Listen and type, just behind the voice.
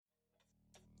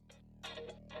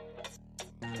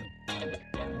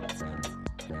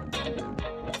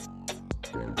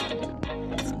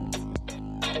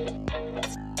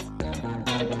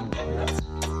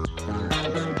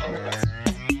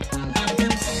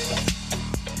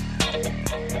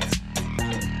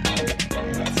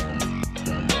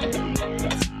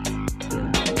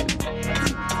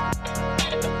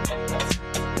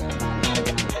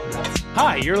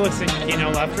Hi, you're listening to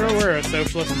Kino Lefter. We're a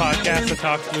socialist podcast that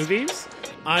talks movies.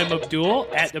 I'm Abdul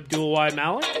at Abdul Y.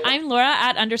 Malik. I'm Laura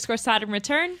at _Saturn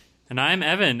Return. And I'm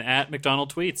Evan at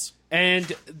McDonald Tweets.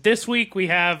 And this week we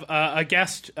have a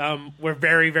guest we're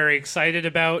very, very excited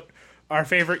about. Our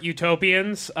favorite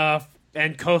utopians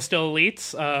and coastal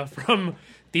elites from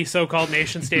the so-called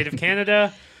nation-state of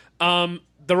Canada.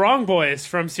 The Wrong Boys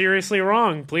from Seriously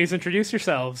Wrong. Please introduce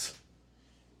yourselves.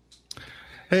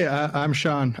 Hey, I'm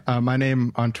Sean. My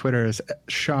name on Twitter is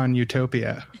Sean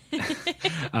Utopia.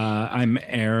 I'm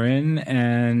Aaron,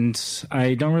 and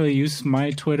I don't really use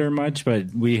my Twitter much, but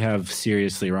we have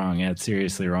Seriously Wrong at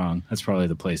Seriously Wrong. That's probably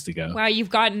the place to go. Wow, you've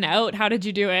gotten out. How did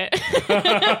you do it?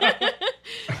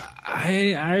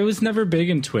 I was never big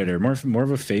in Twitter. More of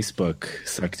a Facebook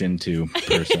sucked into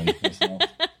person.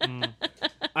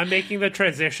 I'm making the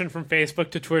transition from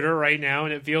Facebook to Twitter right now,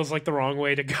 and it feels like the wrong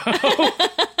way to go.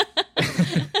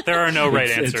 There are no right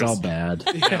answers. It's all bad.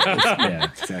 Yeah,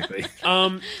 exactly.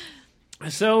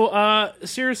 So,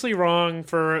 Seriously Wrong,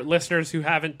 for listeners who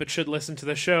haven't but should listen to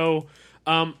the show,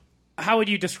 how would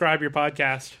you describe your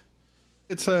podcast?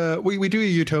 It's we do a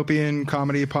utopian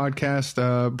comedy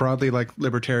podcast, broadly like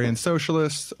libertarian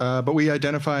socialists, but we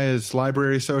identify as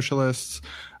library socialists.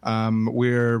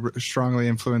 We're strongly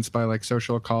influenced by like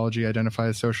social ecology, identify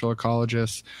as social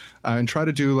ecologists, and try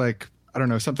to do like, I don't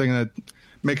know, something that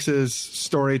mixes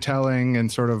storytelling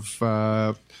and sort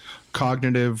of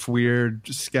cognitive weird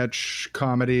sketch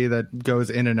comedy that goes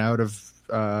in and out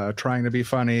of trying to be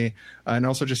funny, and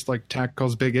also just like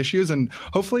tackles big issues and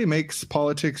hopefully makes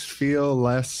politics feel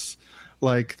less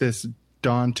like this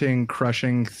daunting,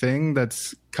 crushing thing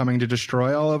that's coming to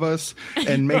destroy all of us,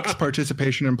 and makes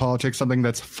participation in politics something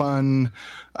that's fun.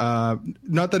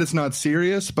 Not that it's not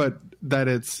serious, but that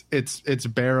it's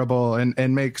bearable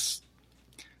and makes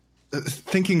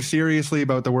thinking seriously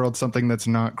about the world something that's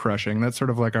not crushing. That's sort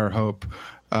of like our hope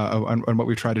on what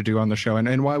we try to do on the show,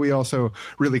 and why we also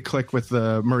really click with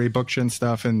the Murray Bookchin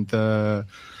stuff and the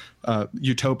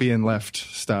utopian left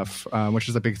stuff, which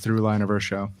is a big through line of our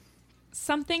show.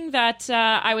 Something that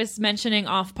I was mentioning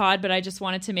off pod, but I just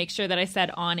wanted to make sure that I said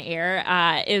on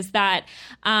air, is that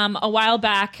a while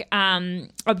back,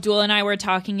 Abdul and I were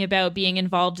talking about being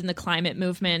involved in the climate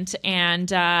movement, and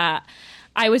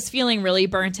I was feeling really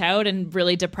burnt out and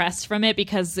really depressed from it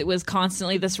because it was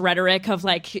constantly this rhetoric of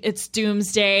like, it's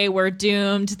doomsday, we're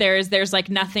doomed, there's like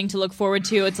nothing to look forward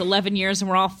to, it's 11 years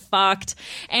and we're all fucked.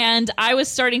 And I was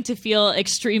starting to feel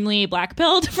extremely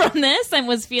black-pilled from this and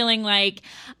was feeling like,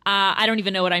 I don't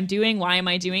even know what I'm doing. Why am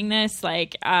I doing this?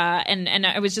 Like, and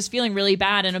I was just feeling really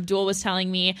bad. And Abdul was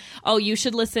telling me, oh, you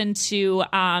should listen to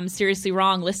Seriously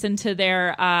Wrong, listen to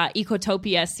their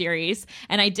Ecotopia series.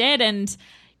 And I did, and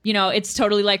you know, it's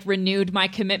totally like renewed my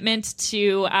commitment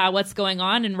to what's going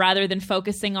on. And rather than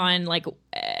focusing on like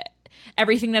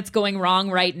everything that's going wrong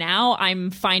right now,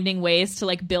 I'm finding ways to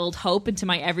like build hope into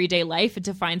my everyday life and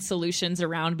to find solutions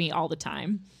around me all the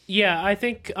time. Yeah, I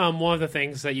think one of the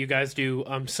things that you guys do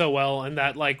so well, and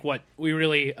that like what we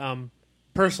really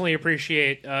personally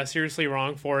appreciate Seriously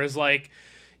Wrong for, is like,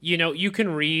 you know, you can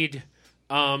read,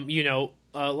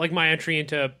 like my entry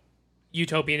into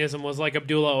utopianism was like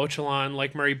Abdullah Öcalan,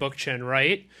 like Murray Bookchin,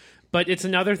 right? But it's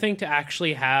another thing to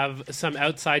actually have some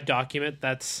outside document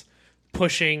that's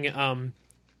pushing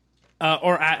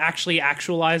actually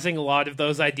actualizing a lot of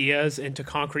those ideas into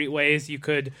concrete ways you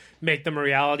could make them a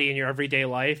reality in your everyday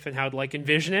life and how to like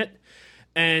envision it.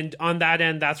 And on that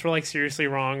end, that's where like Seriously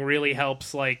Wrong really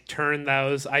helps like turn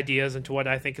those ideas into what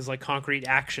I think is like concrete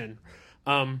action.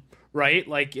 Right?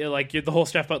 Like the whole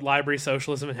stuff about library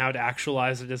socialism and how to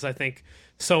actualize it is, I think,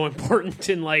 so important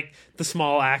in like the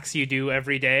small acts you do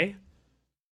every day.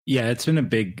 Yeah, it's been a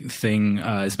big thing,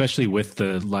 especially with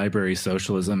the library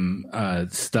socialism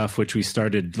stuff, which we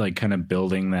started like kind of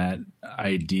building that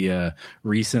idea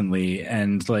recently.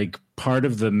 And like part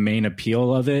of the main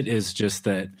appeal of it is just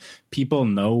that people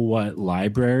know what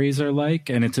libraries are like,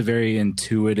 and it's a very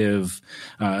intuitive,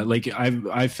 like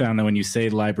I've found that when you say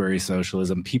library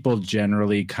socialism, people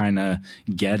generally kind of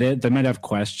get it. They might have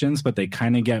questions, but they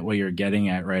kind of get what you're getting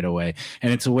at right away.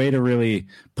 And it's a way to really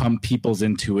pump people's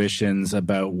intuitions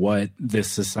about what this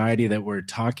society that we're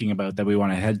talking about, that we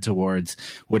want to head towards,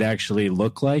 would actually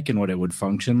look like and what it would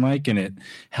function like. And it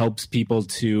helps people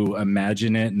to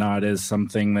imagine it not as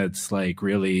something that's like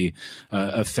really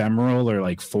ephemeral or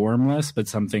like formless, but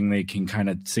something they can kind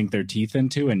of sink their teeth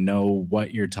into and know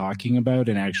what you're talking about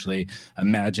and actually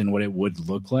imagine what it would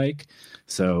look like.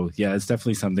 So yeah, it's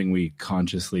definitely something we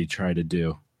consciously try to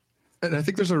do. And I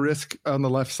think there's a risk on the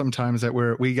left sometimes that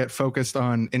we get focused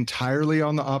on entirely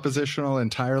on the oppositional,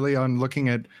 entirely on looking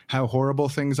at how horrible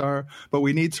things are. But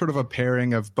we need sort of a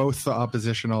pairing of both the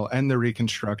oppositional and the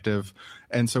reconstructive.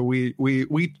 And so we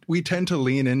tend to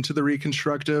lean into the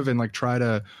reconstructive and like try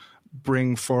to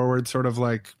bring forward sort of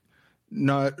like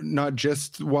not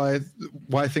just why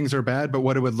things are bad, but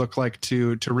what it would look like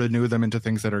to renew them into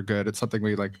things that are good. It's something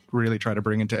we like really try to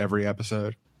bring into every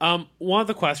episode. One of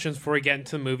the questions before we get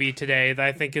into the movie today that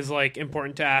I think is like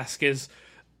important to ask is,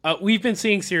 we've been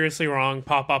seeing Seriously Wrong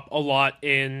pop up a lot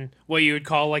in what you would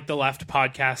call like the left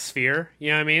podcast sphere. You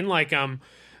know what I mean? Like,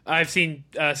 I've seen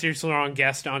Seriously Wrong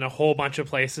guest on a whole bunch of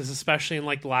places, especially in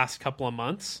like the last couple of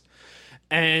months.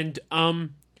 And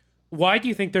why do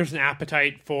you think there's an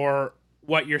appetite for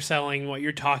what you're selling, what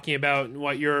you're talking about, and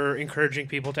what you're encouraging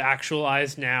people to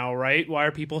actualize now, right? Why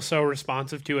are people so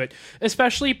responsive to it?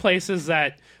 Especially places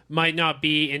that might not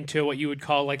be into what you would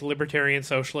call like libertarian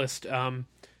socialism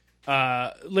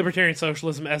as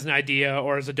an idea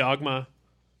or as a dogma.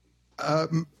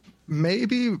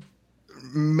 Maybe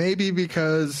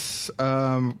because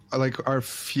like our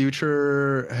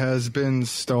future has been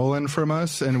stolen from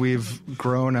us, and we've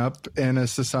grown up in a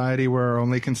society where our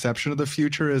only conception of the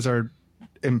future is our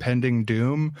impending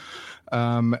doom.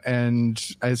 And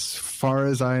as far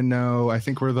as I know, I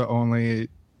think we're the only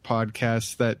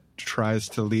podcast that tries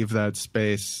to leave that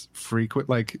space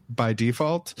like by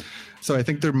default. So I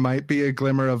think there might be a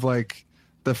glimmer of like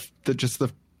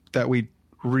that we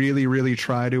really, really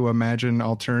try to imagine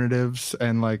alternatives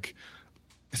and like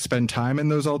spend time in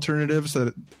those alternatives.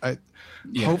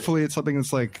 Hopefully it's something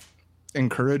that's like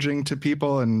encouraging to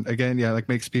people, and again, like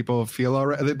makes people feel all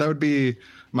right. That would be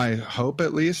my hope,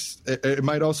 at least. It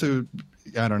might also,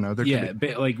 I don't know.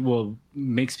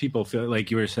 Makes people feel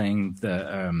like you were saying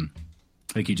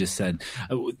like you just said,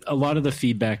 a lot of the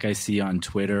feedback I see on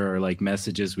Twitter or like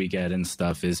messages we get and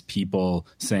stuff is people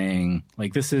saying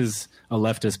like, this is a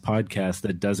leftist podcast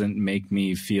that doesn't make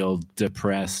me feel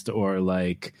depressed or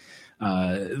like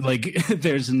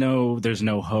there's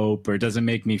no hope, or it doesn't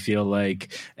make me feel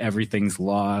like everything's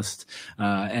lost.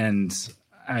 And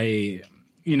I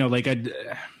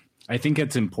think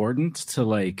it's important to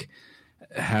like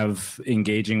have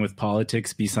engaging with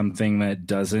politics be something that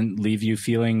doesn't leave you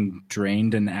feeling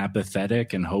drained and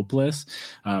apathetic and hopeless.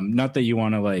 Not that you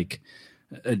want to like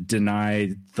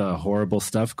deny the horrible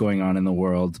stuff going on in the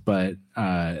world, but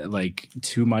like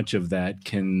too much of that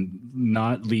can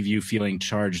not leave you feeling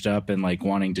charged up and like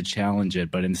wanting to challenge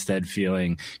it, but instead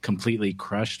feeling completely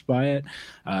crushed by it.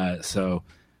 So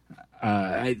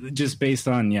just based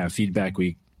on feedback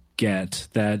we get,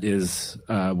 that is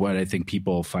what I think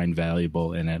people find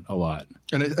valuable in it a lot.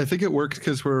 And I think it works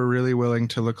because we're really willing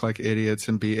to look like idiots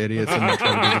and be idiots and not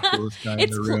try to be the coolest guy in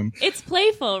the room. It's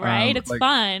playful, right? It's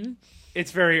fun.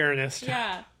 It's very earnest.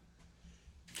 Yeah.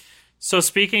 So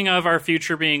speaking of our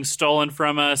future being stolen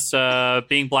from us,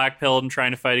 being blackpilled and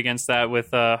trying to fight against that with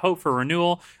hope for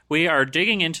renewal, we are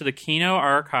digging into the Kino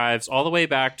archives all the way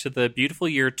back to the beautiful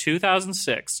year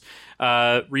 2006,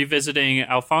 revisiting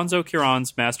Alfonso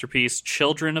Cuarón's masterpiece,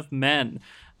 Children of Men.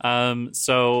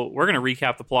 So we're going to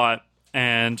recap the plot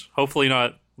and hopefully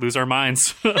not lose our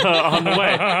minds on the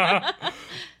way.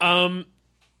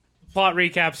 Plot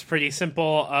recap's pretty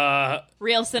simple.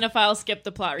 Real cinephiles skip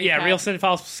the plot recap. Yeah, real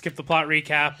cinephiles skip the plot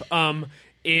recap.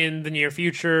 In the near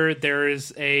future, there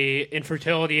is a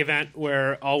infertility event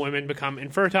where all women become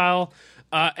infertile,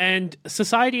 and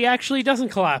society actually doesn't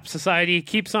collapse. Society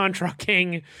keeps on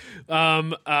trucking,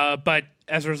 but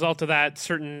as a result of that,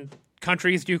 certain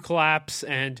countries do collapse,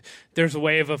 and there's a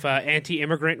wave of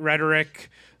anti-immigrant rhetoric.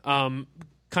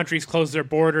 Countries close their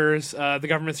borders. The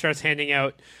government starts handing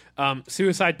out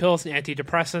suicide pills and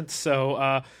antidepressants,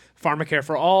 so pharmacare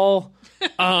for all.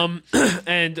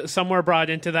 And somewhere brought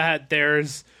into that,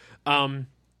 there's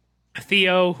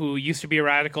Theo, who used to be a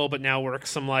radical but now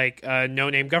works some like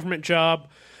no-name government job.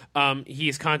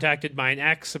 He's contacted by an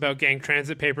ex about getting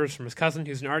transit papers from his cousin,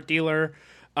 who's an art dealer.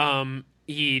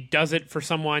 He does it for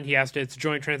someone. It's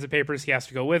joint transit papers. He has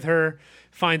to go with her,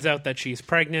 finds out that she's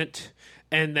pregnant,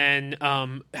 and then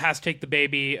has to take the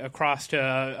baby across to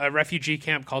a refugee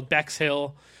camp called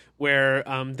Bexhill, where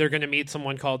they're going to meet some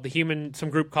group called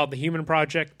the Human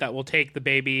Project that will take the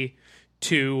baby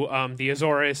to the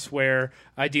Azores, where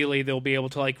ideally they'll be able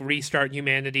to like restart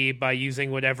humanity by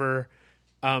using whatever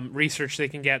research they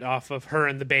can get off of her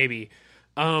and the baby.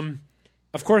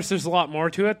 Of course, there's a lot more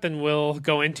to it than we'll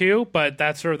go into, but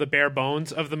that's sort of the bare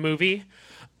bones of the movie.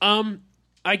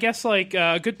 I guess like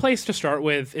a good place to start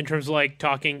with in terms of like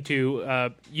talking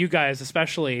to you guys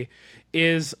especially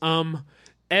is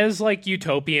as like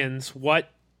utopians, what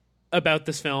about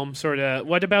this film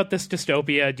what about this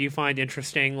dystopia do you find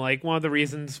interesting? Like one of the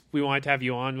reasons we wanted to have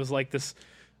you on was like this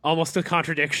almost a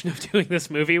contradiction of doing this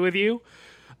movie with you.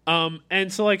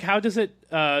 And so, like, how does it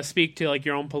speak to like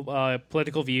your own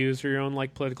political views or your own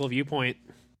like political viewpoint?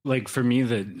 Like for me,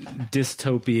 the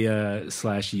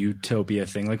dystopia / utopia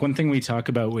thing, like one thing we talk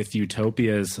about with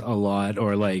utopias a lot,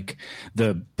 or like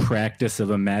the practice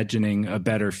of imagining a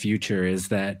better future, is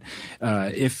that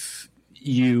if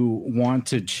you want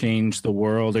to change the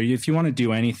world, or if you want to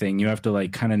do anything, you have to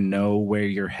like kind of know where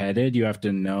you're headed. You have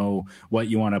to know what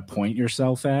you want to point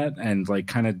yourself at and like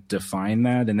kind of define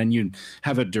that. And then you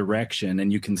have a direction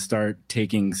and you can start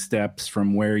taking steps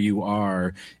from where you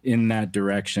are in that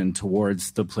direction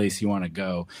towards the place you want to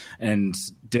go. And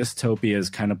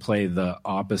dystopias kind of play the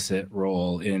opposite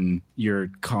role in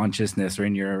your consciousness or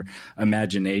in your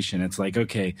imagination. It's like,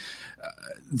 okay,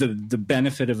 the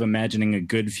benefit of imagining a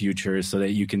good future is so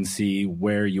that you can see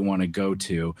where you want to go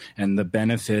to. And the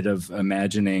benefit of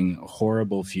imagining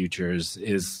horrible futures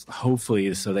is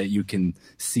hopefully so that you can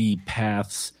see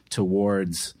paths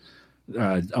towards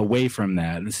away from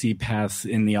that, see paths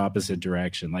in the opposite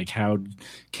direction. Like, how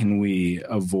can we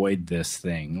avoid this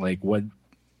thing? Like, what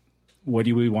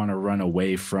do we want to run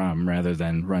away from rather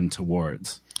than run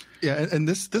towards? Yeah, and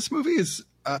this movie is,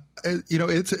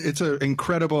 it's an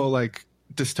incredible like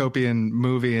dystopian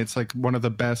movie. It's like one of the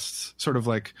best sort of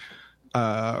like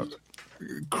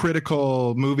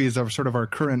critical movies of sort of our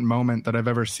current moment that I've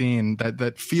ever seen,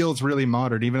 that feels really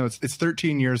modern, even though it's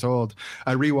 13 years old.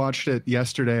 I rewatched it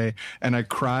yesterday and I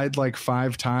cried like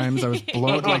 5 times. I was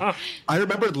blown. Like, I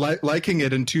remember liking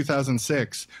it in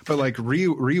 2006, but like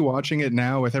rewatching it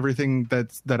now with everything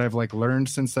that I've like learned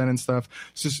since then and stuff,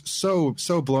 it's just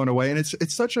so blown away. And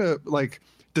it's such a like,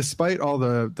 despite all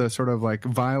the sort of like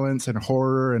violence and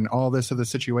horror and all this of the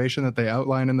situation that they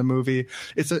outline in the movie,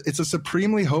 it's a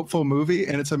supremely hopeful movie,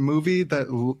 and it's a movie that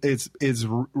is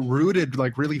rooted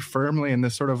like really firmly in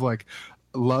this sort of like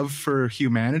love for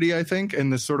humanity, I think,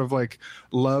 and this sort of like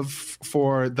love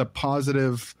for the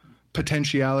positive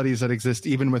potentialities that exist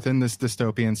even within this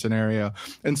dystopian scenario.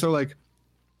 And so like,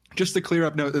 just to clear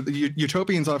up, no,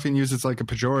 utopians often use it's like a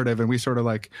pejorative, and we sort of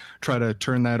like try to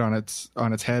turn that on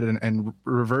its head and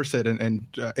reverse it and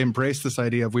embrace this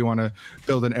idea of we want to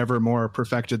build an ever more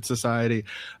perfected society.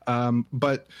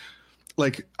 But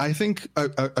like, I think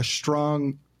a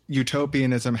strong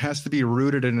utopianism has to be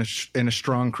rooted in a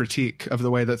strong critique of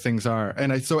the way that things are.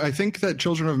 And I think that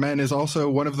Children of Men is also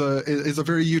is a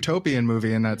very utopian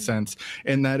movie in that sense,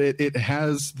 in that it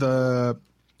has the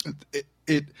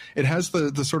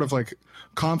sort of like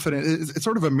confident. It's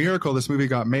sort of a miracle this movie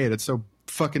got made. It's so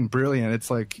fucking brilliant.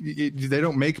 It's like they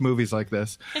don't make movies like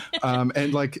this.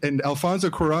 And Alfonso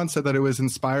Cuarón said that it was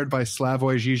inspired by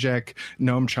Slavoj Žižek,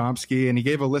 Noam Chomsky, and he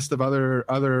gave a list of other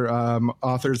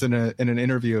authors in an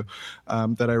interview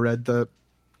that I read.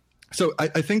 So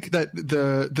I think that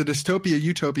the dystopia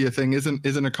utopia thing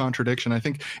isn't a contradiction. I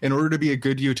think in order to be a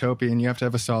good utopian, you have to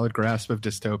have a solid grasp of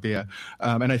dystopia,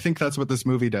 and I think that's what this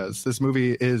movie does. This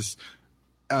movie is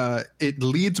it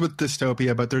leads with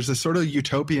dystopia, but there's a sort of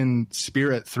utopian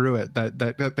spirit through it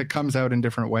that comes out in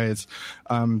different ways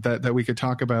that we could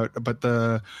talk about. But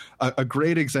a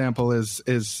great example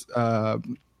is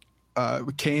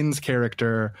Kane's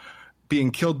character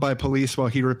being killed by police while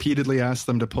he repeatedly asked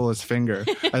them to pull his finger.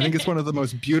 I think it's one of the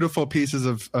most beautiful pieces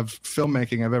of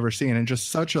filmmaking I've ever seen, and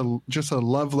just a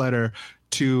love letter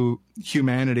to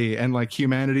humanity and like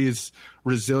humanity's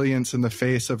resilience in the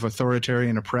face of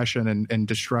authoritarian oppression and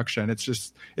destruction. It's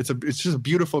just a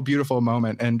beautiful, beautiful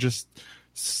moment, and just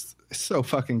so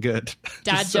fucking good.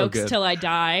 Dad jokes good. Till I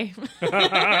die.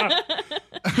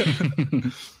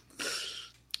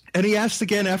 And he asks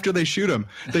again after they shoot him.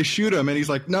 They shoot him, and he's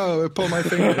like, "No, pull my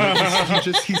finger."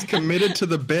 He's committed to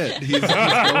the bit. He's going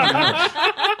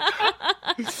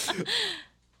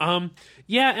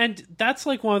yeah, and that's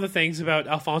like one of the things about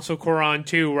Alfonso Cuarón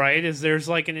too, right? Is there's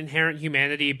like an inherent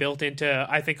humanity built into,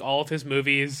 I think, all of his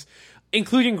movies.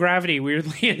 including Gravity,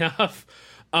 weirdly enough,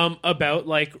 about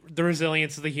like the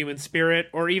resilience of the human spirit,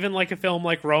 or even like a film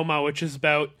like Roma, which is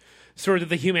about sort of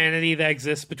the humanity that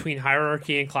exists between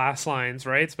hierarchy and class lines,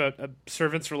 right? It's about a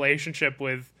servant's relationship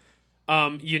with,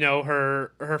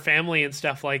 her family and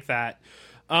stuff like that.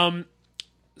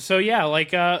 So yeah,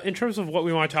 like in terms of what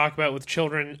we want to talk about with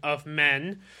Children of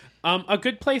Men, a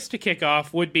good place to kick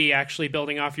off would be actually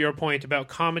building off your point about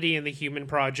comedy and the Human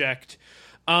Project.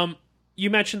 You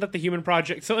mentioned that the Human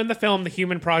Project, so in the film, the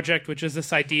Human Project, which is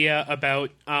this idea about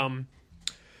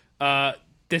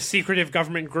this secretive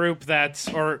government group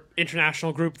or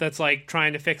international group that's like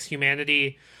trying to fix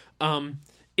humanity,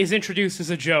 is introduced as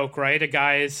a joke, right? A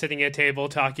guy is sitting at a table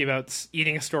talking about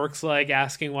eating a stork's leg,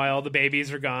 asking why all the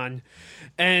babies are gone.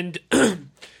 And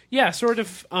yeah, sort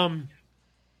of,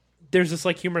 there's this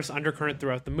like humorous undercurrent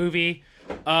throughout the movie.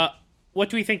 What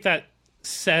do we think that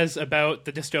says about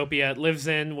the dystopia it lives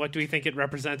in? What do we think it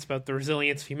represents about the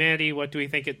resilience of humanity? What do we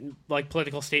think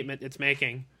political statement it's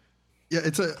making? Yeah,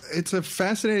 it's a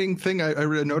fascinating thing I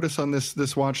noticed on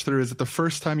this watch through is that the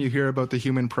first time you hear about the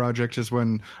Human Project is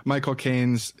when Michael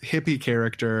Caine's hippie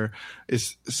character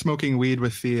is smoking weed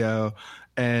with Theo,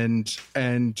 and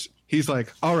he's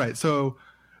like, all right, so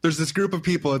there's this group of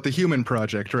people at the Human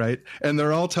Project, right? And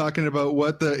they're all talking about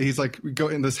he's like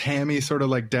going this hammy sort of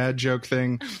like dad joke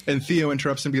thing. And Theo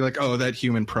interrupts and be like, oh, that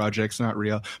Human Project's not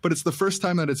real. But it's the first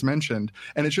time that it's mentioned.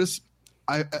 And it's just,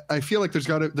 I feel like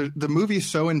the movie's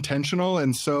so intentional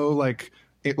and so like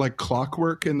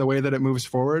clockwork in the way that it moves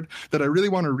forward that I really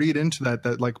want to read into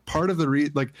that like part of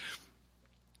the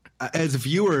as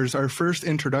viewers, our first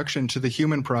introduction to the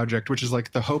Human Project, which is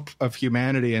like the hope of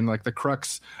humanity and like the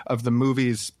crux of the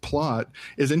movie's plot,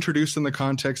 is introduced in the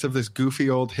context of this goofy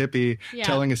old hippie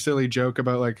telling a silly joke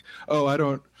about like,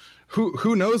 oh,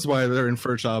 who knows why they're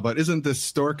infertile, but isn't this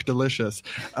stork delicious?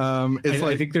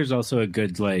 I think there's also a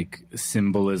good like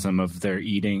symbolism of their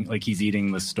eating, like he's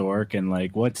eating the stork and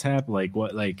like what's happened, like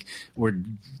what, like where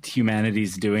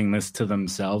humanity's doing this to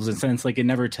themselves. In a sense, like it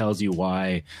never tells you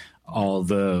why all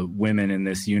the women in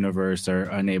this universe are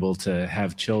unable to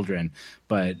have children,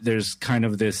 but there's kind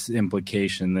of this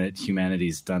implication that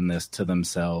humanity's done this to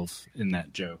themselves in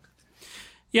that joke.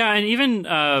 Yeah, and even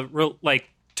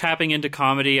tapping into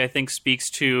comedy, I think, speaks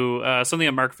to something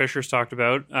that Mark Fisher's talked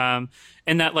about,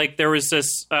 and that like there was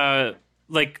this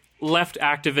left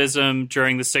activism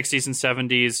during the 60s and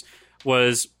 70s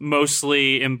was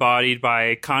mostly embodied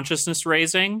by consciousness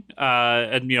raising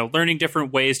and learning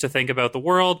different ways to think about the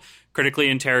world, critically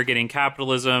interrogating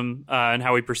capitalism and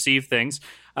how we perceive things,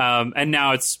 and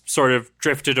now it's sort of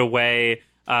drifted away.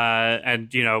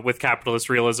 And with capitalist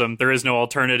realism, there is no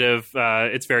alternative.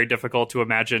 It's very difficult to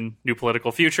imagine new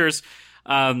political futures.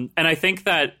 And I think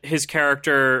that his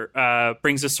character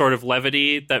brings a sort of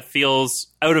levity that feels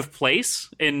out of place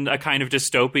in a kind of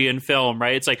dystopian film,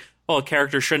 right? It's like, well, a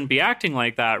character shouldn't be acting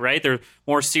like that, right? There are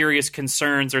more serious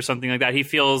concerns or something like that. He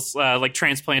feels like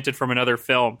transplanted from another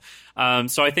film.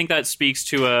 So I think that speaks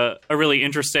to a really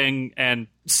interesting and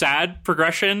sad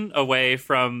progression away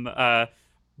from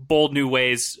bold new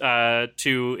ways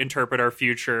to interpret our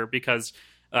future, because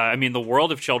the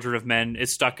world of Children of Men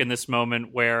is stuck in this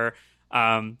moment where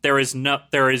there is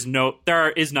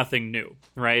nothing new,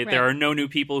 right? There are no new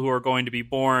people who are going to be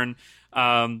born.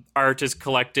 Art is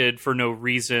collected for no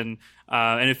reason,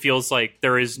 and it feels like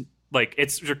there is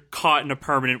you're caught in a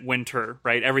permanent winter,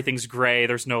 right? Everything's gray.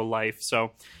 There's no life.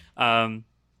 So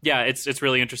it's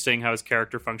really interesting how his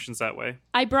character functions that way.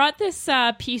 I brought this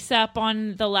piece up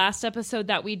on the last episode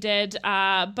that we did,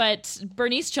 but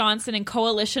Bernice Johnson in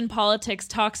Coalition Politics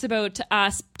talks about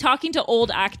talking to old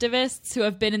activists who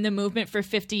have been in the movement for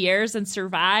 50 years and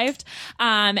survived,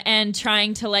 and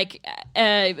trying to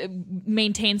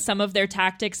maintain some of their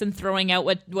tactics and throwing out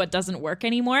what doesn't work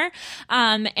anymore.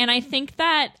 And I think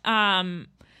that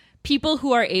people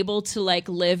who are able to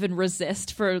live and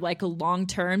resist for a long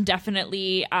term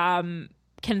definitely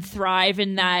can thrive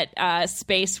in that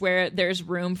space where there's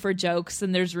room for jokes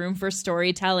and there's room for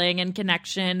storytelling and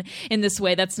connection in this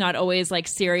way that's not always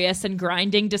serious and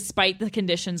grinding despite the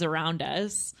conditions around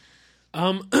us.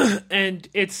 And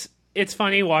it's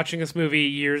funny watching this movie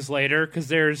years later, because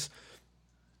there's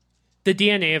the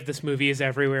DNA of this movie is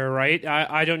everywhere, right?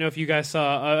 I don't know if you guys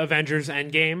saw Avengers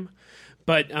Endgame.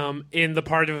 But in the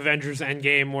part of Avengers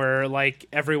Endgame where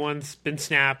everyone's been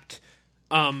snapped,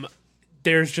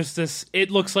 there's just this.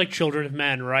 It looks like Children of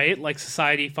Men, right?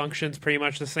 Society functions pretty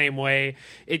much the same way.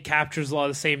 It captures a lot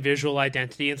of the same visual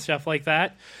identity and stuff like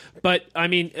that. But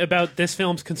about this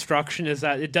film's construction is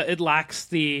that it lacks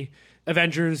the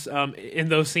Avengers in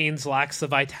those scenes lacks the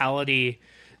vitality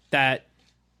that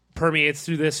permeates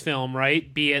through this film,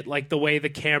 right? Be it like the way the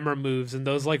camera moves and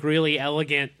those like really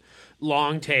elegant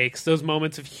long takes, those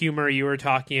moments of humor you were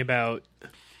talking about.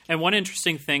 And one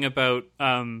interesting thing about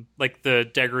like the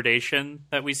degradation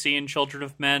that we see in Children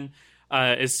of Men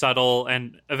is subtle,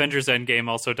 and Avengers Endgame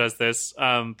also does this,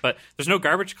 but there's no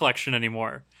garbage collection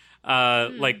anymore.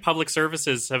 Like public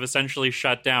services have essentially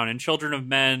shut down. In Children of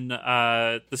Men,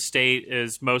 the state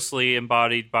is mostly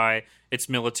embodied by its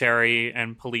military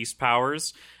and police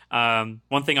powers.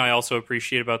 One thing I also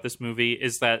appreciate about this movie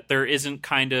is that there isn't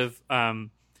kind of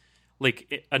like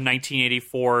a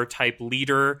 1984 type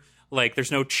leader. Like,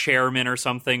 there's no chairman or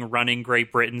something running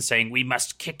Great Britain saying, we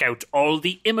must kick out all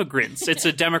the immigrants. It's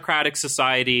a democratic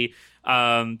society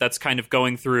that's kind of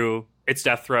going through its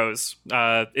death throes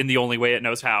in the only way it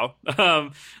knows how.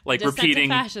 Like Descent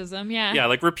repeating of fascism, yeah. Yeah,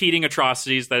 like repeating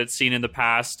atrocities that it's seen in the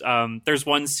past. There's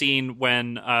one scene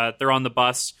when they're on the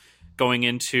bus going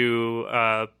into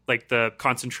like the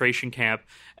concentration camp,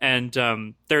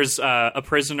 and there's a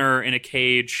prisoner in a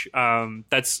cage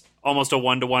that's almost a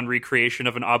one-to-one recreation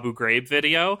of an Abu Ghraib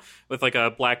video with like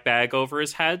a black bag over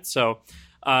his head. So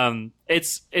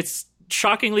it's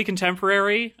shockingly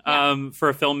contemporary for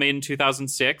a film made in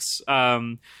 2006,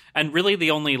 and really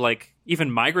the only like even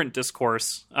migrant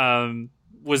discourse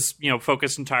was, you know,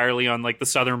 focused entirely on like the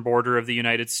southern border of the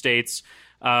United States.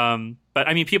 But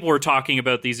I mean, people were talking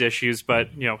about these issues,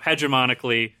 but, you know,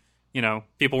 hegemonically, you know,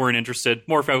 people weren't interested,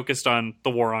 more focused on the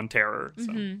war on terror.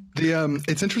 So.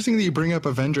 It's interesting that you bring up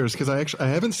Avengers, because I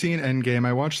haven't seen Endgame.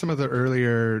 I watched some of the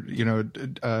earlier, you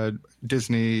know,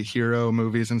 Disney hero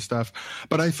movies and stuff,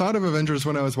 but I thought of Avengers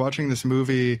when I was watching this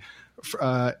movie,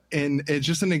 and it's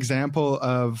just an example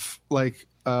of like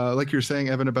you're saying,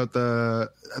 Evan, about the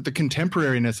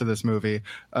contemporariness of this movie,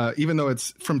 even though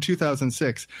it's from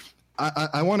 2006.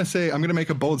 I want to say, I'm going to make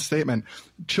a bold statement.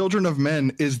 Children of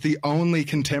Men is the only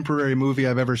contemporary movie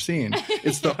I've ever seen.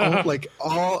 It's the only, like,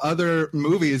 all other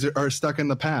movies are stuck in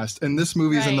the past, and this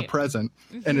movie is in the present,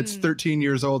 and it's 13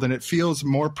 years old, and it feels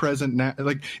more present now.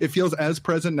 Like, it feels as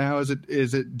present now as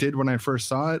it did when I first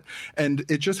saw it, and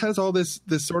it just has all this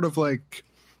sort of like,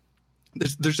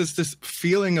 there's just this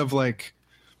feeling of like,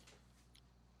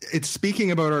 it's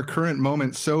speaking about our current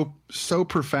moment so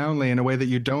profoundly in a way that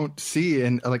you don't see.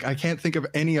 And like, I can't think of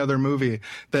any other movie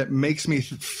that makes me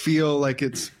feel like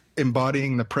it's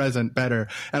embodying the present better.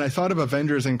 And I thought of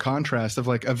Avengers in contrast, of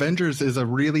like, Avengers is a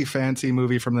really fancy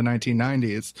movie from the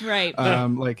 1990s. Right.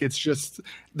 Like, it's just,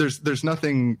 there's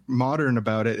nothing modern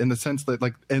about it, in the sense that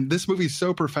like, and this movie's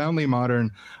so profoundly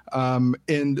modern.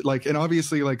 And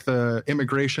obviously like the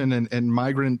immigration and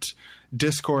migrant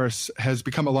discourse has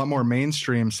become a lot more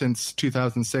mainstream since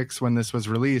 2006 when this was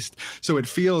released. So it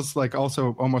feels like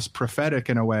also almost prophetic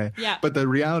in a way. Yeah. But the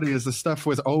reality is the stuff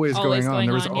was always going on.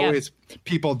 There was always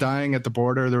people dying at the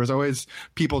border. There was always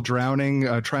people drowning,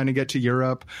 trying to get to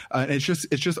Europe. It's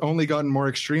just only gotten more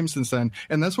extreme since then.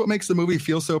 And that's what makes the movie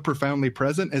feel so profoundly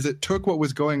present, is it took what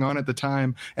was going on at the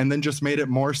time and then just made it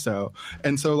more so.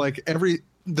 And so like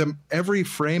every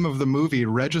frame of the movie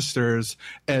registers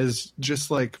as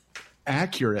just like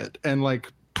accurate and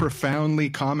like profoundly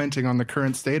commenting on the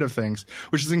current state of things,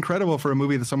 which is incredible for a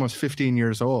movie that's almost 15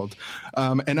 years old.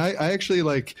 And I actually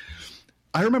like,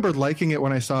 I remember liking it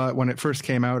when I saw it when it first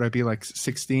came out. I'd be like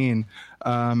 16.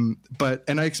 And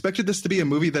I expected this to be a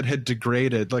movie that had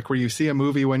degraded, like where you see a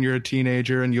movie when you're a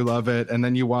teenager and you love it, and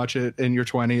then you watch it in your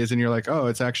 20s and you're like, oh,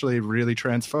 it's actually really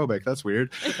transphobic. That's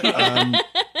weird.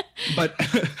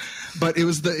 But it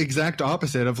was the exact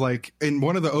opposite of like, in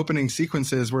one of the opening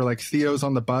sequences where like Theo's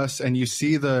on the bus and you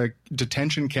see the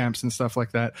detention camps and stuff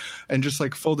like that. And just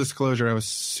like, full disclosure, I was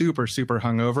super, super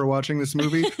hungover watching this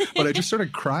movie, but I just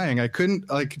started crying. I couldn't,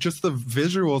 like, just the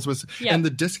visuals was, and the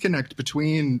disconnect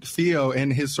between Theo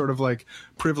and his sort of like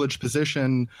privileged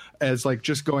position as like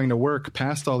just going to work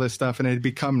past all this stuff, and it had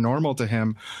become normal to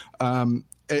him.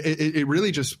 It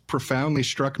really just profoundly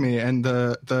struck me. And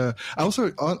I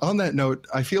also, on that note,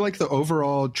 I feel like the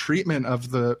overall treatment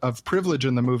of privilege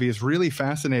in the movie is really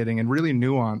fascinating and really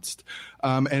nuanced.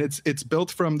 And it's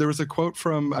built from, there was a quote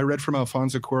I read from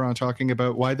Alfonso Cuarón talking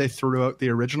about why they threw out the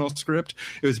original script.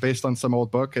 It was based on some old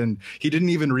book, and he didn't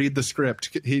even read the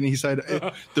script. He said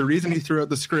the reason he threw out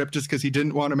the script is because he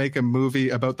didn't want to make a movie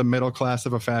about the middle class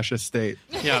of a fascist state.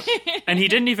 Yeah. And he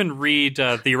didn't even read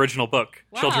the original book,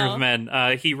 Children of Men.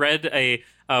 He read a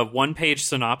one-page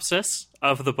synopsis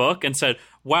of the book and said,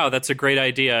 wow, that's a great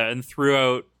idea, and threw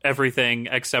out everything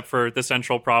except for the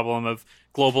central problem of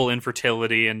global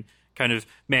infertility and kind of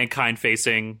mankind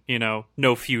facing, you know,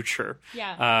 no future.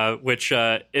 Yeah. Which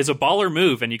is a baller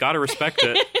move, and you got to respect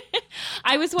it.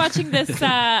 I was watching this.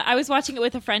 I was watching it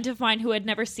with a friend of mine who had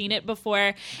never seen it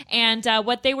before, and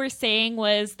what they were saying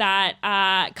was that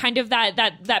kind of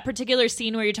that particular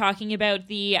scene where you're talking about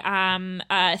the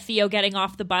Theo getting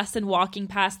off the bus and walking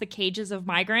past the cages of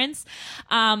migrants.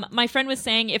 My friend was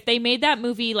saying if they made that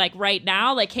movie like right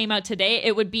now, like came out today,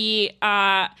 it would be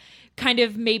kind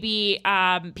of maybe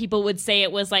people would say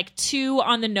it was like too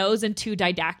on the nose and too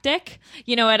didactic.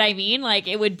 You know what I mean? Like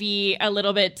it would be a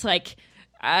little bit like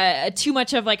too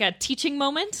much of like a teaching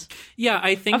moment. Yeah,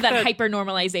 I think of that hyper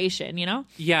normalization, you know?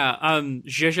 Yeah,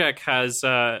 Zizek has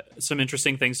some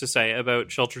interesting things to say about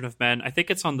Children of Men. I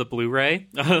think it's on the Blu-ray,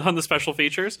 on the special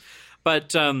features.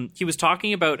 But he was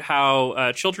talking about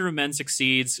how Children of Men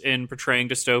succeeds in portraying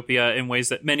dystopia in ways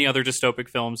that many other dystopic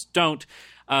films don't.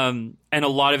 And a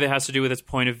lot of it has to do with its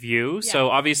point of view. Yeah. So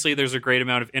obviously there's a great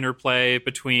amount of interplay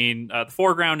between the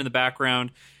foreground and the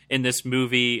background in this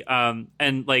movie.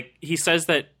 And like he says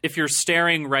that if you're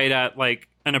staring right at like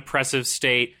an oppressive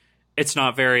state, it's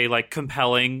not very like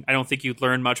compelling. I don't think you'd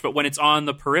learn much. But when it's on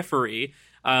the periphery,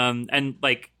 and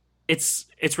like it's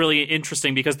really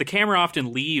interesting because the camera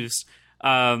often leaves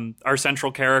our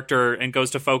central character and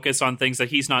goes to focus on things that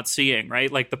he's not seeing,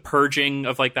 right? Like the purging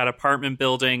of like that apartment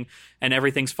building and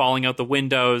everything's falling out the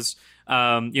windows.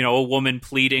 A woman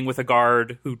pleading with a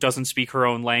guard who doesn't speak her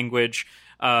own language.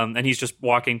 And he's just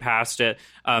walking past it.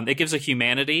 It gives a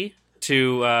humanity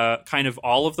to kind of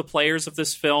all of the players of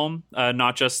this film,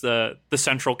 not just the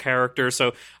central character.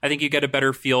 So I think you get a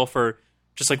better feel for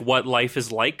just like what life is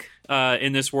like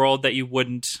in this world that you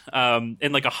wouldn't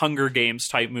in like a Hunger Games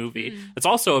type movie. It's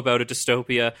also about a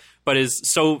dystopia, but is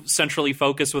so centrally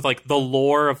focused with like the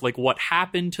lore of like what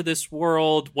happened to this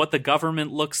world, what the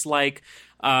government looks like,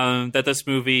 that this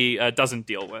movie doesn't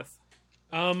deal with.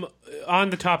 On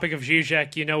the topic of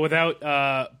Zizek,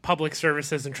 without public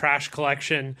services and trash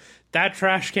collection, that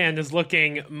trash can is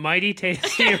looking mighty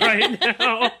tasty right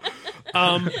now.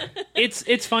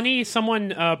 It's funny. Someone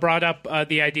brought up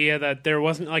the idea that there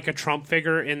wasn't like a Trump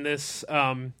figure in this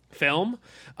film.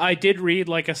 I did read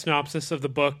like a synopsis of the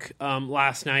book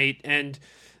last night, and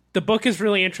the book is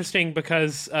really interesting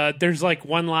because there's like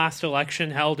one last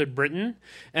election held in Britain,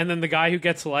 and then the guy who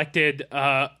gets elected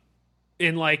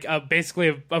in like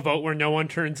basically a vote where no one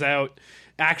turns out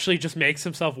actually just makes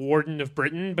himself warden of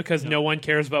Britain because no one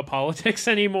cares about politics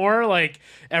anymore. Like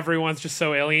everyone's just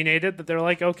so alienated that they're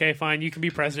like, okay, fine, you can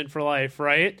be president for life,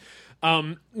 right?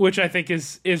 Which I think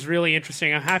is really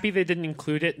interesting. I'm happy they didn't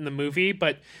include it in the movie,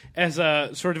 but as a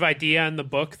sort of idea in the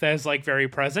book that is like very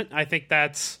present, I think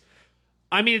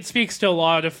it speaks to a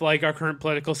lot of like our current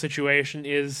political situation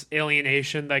is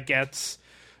alienation that gets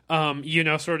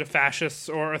sort of fascists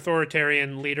or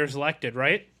authoritarian leaders elected,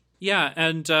 right? Yeah,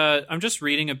 and I'm just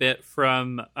reading a bit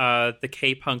from the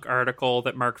K-Punk article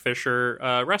that Mark Fisher,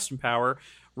 rest in power,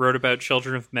 wrote about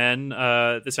Children of Men.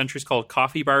 This entry is called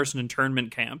Coffee Bars and Internment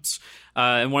Camps.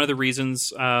 And one of the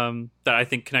reasons that I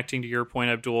think, connecting to your point,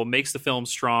 Abdul, makes the film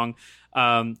strong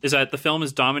is that the film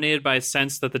is dominated by a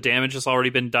sense that the damage has already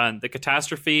been done. The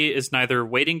catastrophe is neither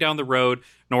waiting down the road,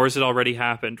 nor has it already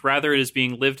happened. Rather, it is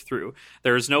being lived through.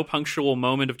 There is no punctual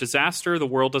moment of disaster. The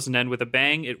world doesn't end with a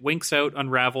bang. It winks out,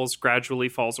 unravels, gradually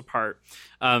falls apart.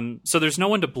 So there's no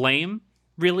one to blame,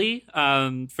 really,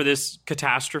 for this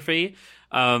catastrophe.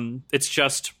 It's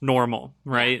just normal,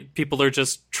 right? People are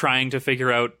just trying to figure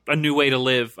out a new way to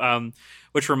live,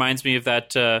 which reminds me of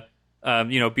that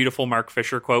beautiful Mark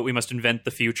Fisher quote, "We must invent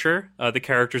the future." The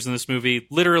characters in this movie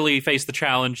literally face the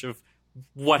challenge of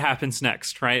what happens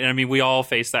next, right? And I mean, we all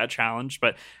face that challenge,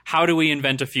 but how do we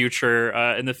invent a future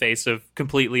in the face of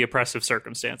completely oppressive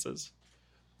circumstances?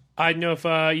 I don't know if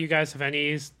you guys have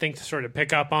anything to sort of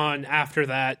pick up on after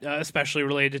that, especially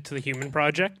related to the Human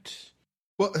Project.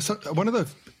 Well, so one of the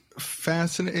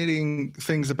fascinating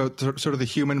things about sort of the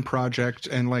Human Project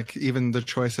and like even the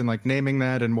choice in like naming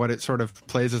that and what it sort of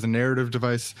plays as a narrative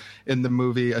device in the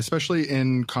movie, especially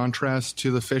in contrast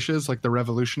to the Fishes, like the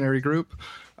revolutionary group,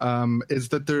 is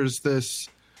that there's this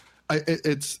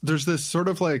sort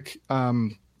of like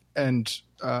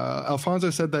Alfonso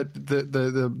said that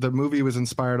the movie was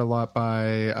inspired a lot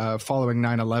by following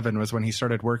 9/11 was when he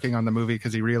started working on the movie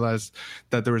because he realized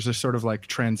that there was this sort of like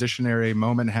transitionary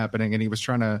moment happening and he was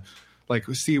trying to like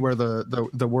see where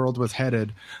the world was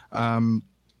headed. And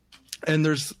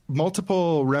there's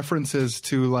multiple references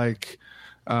to like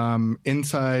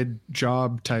inside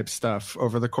job type stuff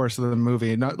over the course of the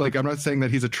movie. Not like I'm not saying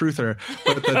that he's a truther,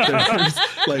 but that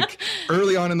there's like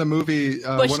early on in the movie,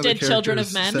 Bush one of did the Children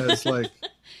of characters Men. says like,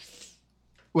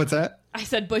 "What's that?" I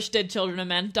said Bush did Children of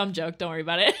Men. Dumb joke. Don't worry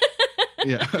about it.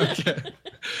 Yeah. Okay.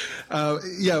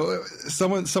 Yeah,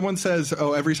 someone says,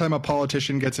 "Oh, every time a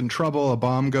politician gets in trouble, a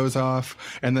bomb goes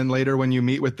off." And then later, when you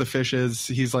meet with the fishes,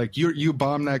 he's like, "You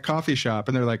bombed that coffee shop,"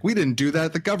 and they're like, "We didn't do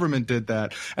that. The government did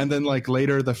that." And then like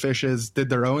later, the fishes did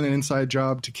their own inside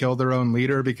job to kill their own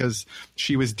leader because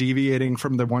she was deviating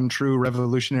from the one true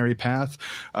revolutionary path.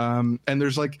 And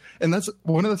there's like, and that's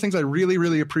one of the things I really,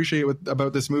 really appreciate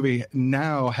about this movie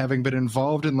now, having been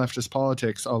involved in leftist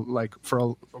politics like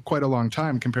for quite a long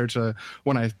time compared to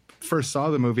when I first saw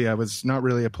the movie. I was not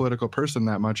really a political person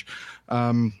that much.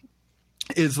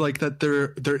 Is like that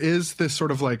there is this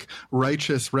sort of like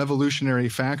righteous revolutionary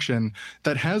faction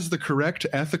that has the correct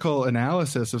ethical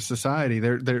analysis of society.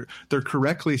 They're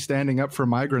correctly standing up for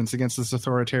migrants against this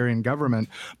authoritarian government,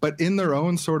 but in their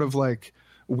own sort of like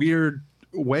weird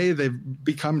way, they've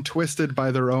become twisted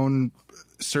by their own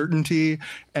certainty,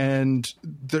 and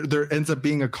there ends up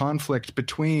being a conflict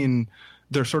between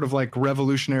their sort of like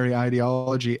revolutionary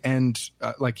ideology and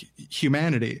like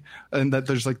humanity, and that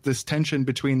there's like this tension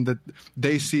between that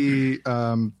they see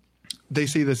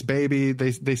this baby,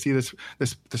 they see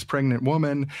this pregnant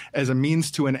woman as a means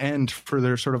to an end for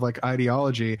their sort of like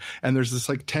ideology, and there's this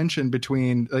like tension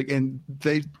between like, and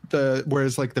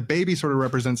whereas like the baby sort of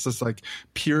represents this like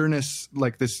pureness,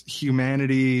 like this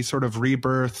humanity sort of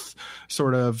rebirth,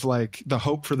 sort of like the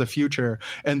hope for the future,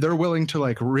 and they're willing to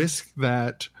like risk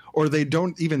that, or they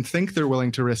don't even think they're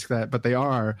willing to risk that, but they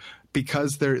are,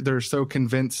 because they're so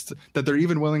convinced that they're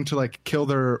even willing to like kill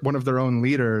one of their own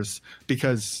leaders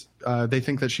because they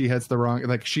think that she has the wrong,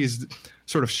 like she's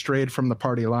sort of strayed from the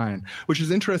party line, which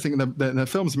is interesting. The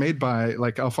film's made by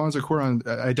like Alfonso Cuarón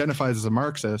identifies as a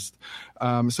Marxist,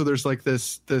 so there's like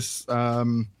this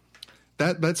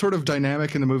that sort of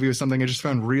dynamic in the movie was something I just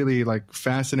found really like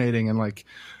fascinating, and like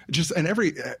just, and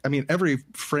every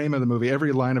frame of the movie,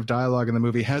 every line of dialogue in the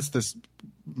movie has this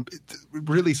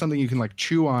really something you can like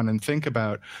chew on and think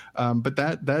about. But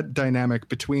that dynamic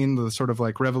between the sort of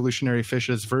like revolutionary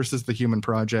fishes versus the human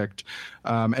project,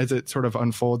 as it sort of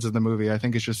unfolds in the movie, I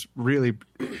think is just really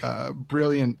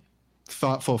brilliant,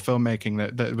 thoughtful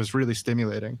filmmaking that was really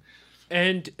stimulating.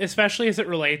 And especially as it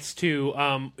relates to,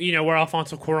 where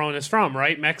Alfonso Cuarón is from,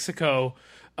 right? Mexico.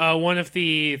 One of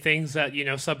the things that,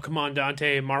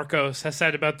 Subcomandante Marcos has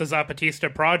said about the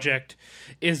Zapatista project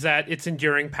is that its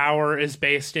enduring power is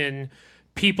based in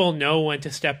people know when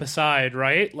to step aside,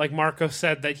 right? Like Marcos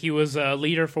said that he was a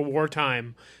leader for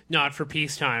wartime, not for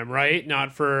peacetime, right?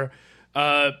 Not for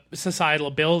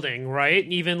societal building, right?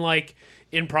 And even like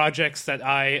in projects that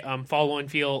I follow and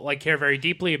feel like care very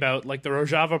deeply about, like the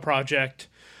Rojava project,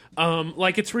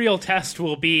 like its real test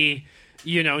will be,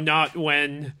 not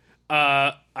when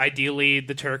ideally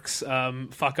the Turks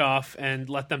fuck off and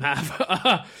let them have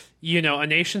a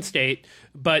nation state,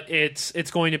 but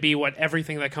it's going to be what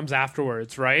everything that comes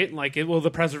afterwards, right? Like, will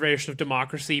the preservation of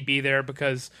democracy be there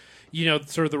because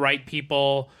sort of the right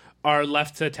people are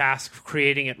left to task of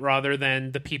creating it rather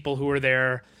than the people who are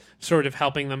there sort of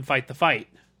helping them fight the fight.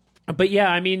 But yeah,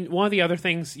 I mean, one of the other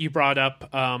things you brought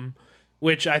up,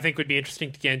 which I think would be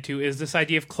interesting to get into, is this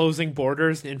idea of closing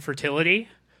borders and infertility,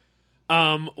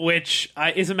 which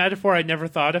is a metaphor I'd never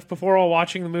thought of before while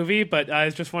watching the movie, but I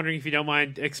was just wondering if you don't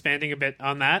mind expanding a bit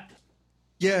on that.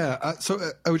 Yeah, so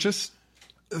I was just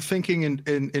thinking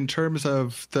in terms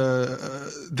of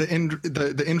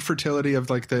the infertility of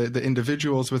like the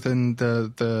individuals within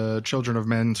the Children of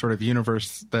Men sort of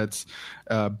universe that's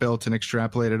built and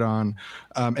extrapolated on,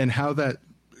 and how that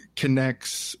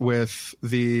connects with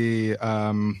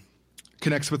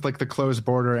like the closed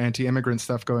border anti-immigrant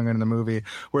stuff going on in the movie,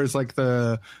 whereas like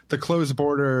the closed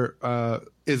border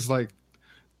is like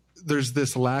there's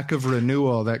this lack of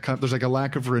renewal there's like a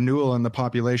lack of renewal in the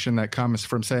population that comes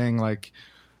from saying like,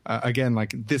 again,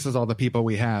 like this is all the people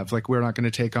we have, like we're not going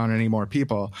to take on any more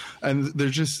people. And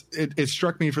there's just it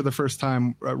struck me for the first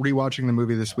time rewatching the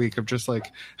movie this week of just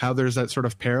like how there's that sort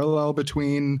of parallel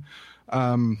between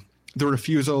the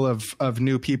refusal of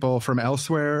new people from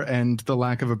elsewhere and the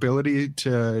lack of ability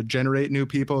to generate new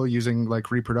people using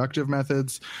like reproductive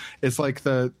methods. It's like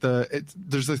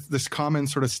there's this common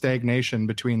sort of stagnation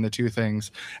between the two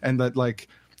things, and that like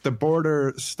the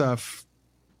border stuff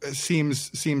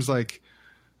seems like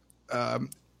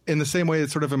in the same way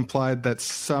it's sort of implied that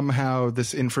somehow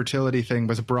this infertility thing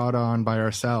was brought on by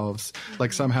ourselves,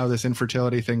 like somehow this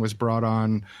infertility thing was brought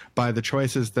on by the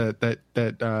choices that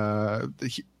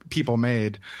people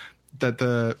made, that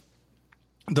the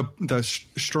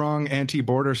strong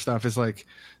anti-border stuff is like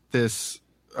this,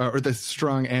 or the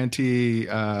strong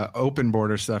anti-open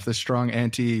border stuff, the strong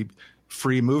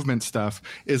anti-free movement stuff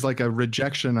is like a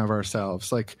rejection of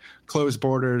ourselves, like closed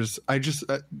borders.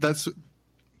 That's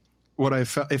what I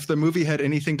felt. If the movie had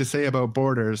anything to say about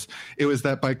borders, it was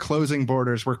that by closing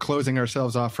borders, we're closing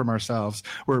ourselves off from ourselves.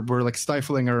 We're like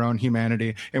stifling our own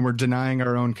humanity, and we're denying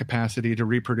our own capacity to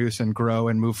reproduce and grow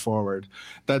and move forward.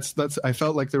 That's. I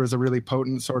felt like there was a really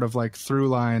potent sort of like through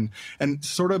line, and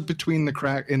sort of between the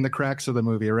cracks of the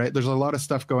movie. Right, there's a lot of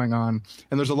stuff going on,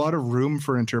 and there's a lot of room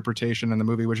for interpretation in the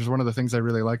movie, which is one of the things I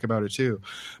really like about it too.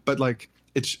 But like,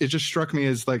 it just struck me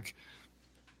as like,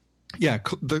 yeah,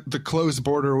 the closed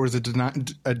border was a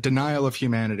denial of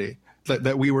humanity.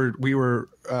 That we were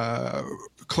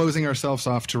closing ourselves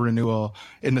off to renewal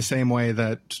in the same way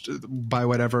that by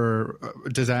whatever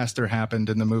disaster happened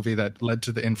in the movie that led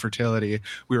to the infertility,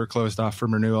 we were closed off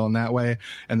from renewal in that way,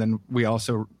 and then we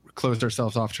also closed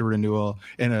ourselves off to renewal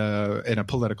in a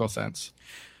political sense.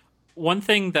 One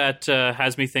thing that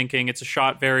has me thinking, it's a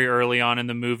shot very early on in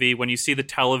the movie when you see the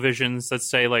televisions that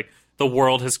say, like, the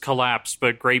world has collapsed,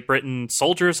 but Great Britain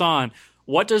soldiers on.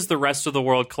 What does the rest of the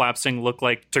world collapsing look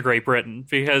like to Great Britain?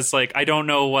 Because, like, I don't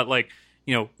know what, like,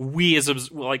 you know, we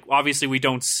as, like, obviously we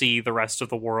don't see the rest of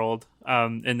the world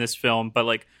in this film, but,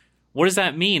 like, what does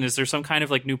that mean? Is there some kind of,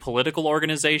 like, new political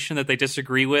organization that they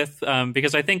disagree with?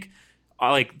 Because I think,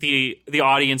 like, the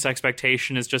audience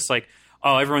expectation is just, like,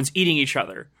 oh, everyone's eating each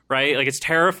other, right? Like, it's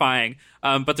terrifying.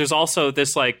 But there's also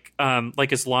this like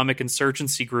Islamic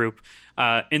insurgency group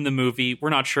in the movie. We're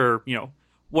not sure, you know,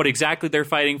 what exactly they're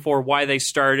fighting for, why they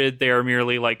started. They are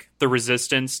merely like the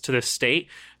resistance to the state.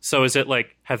 So is it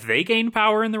like, have they gained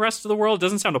power in the rest of the world? It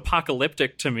doesn't sound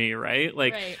apocalyptic to me, right?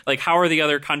 Like how are the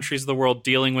other countries of the world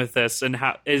dealing with this? And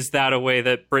how is that a way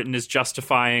that Britain is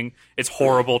justifying its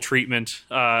horrible treatment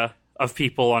of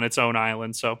people on its own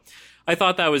island? So I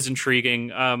thought that was intriguing.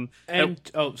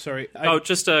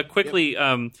 Just quickly,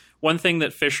 one thing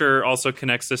that Fisher also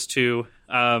connects this to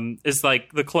is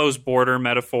like the closed border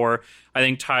metaphor. I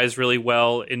think ties really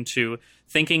well into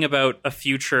thinking about a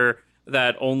future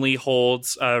that only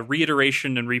holds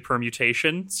reiteration and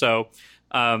repermutation. So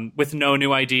with no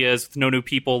new ideas, with no new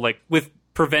people, like with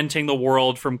preventing the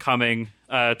world from coming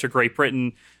to Great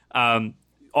Britain,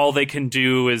 all they can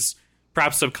do is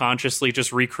perhaps subconsciously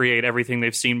just recreate everything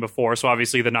they've seen before. So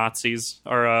obviously the Nazis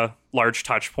are a large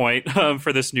touch point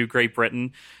for this new Great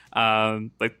Britain,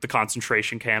 like the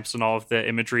concentration camps and all of the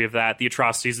imagery of that. The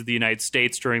atrocities of the United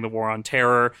States during the War on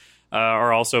Terror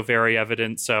are also very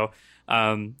evident. So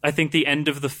I think the end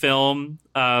of the film,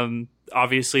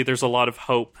 obviously there's a lot of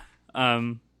hope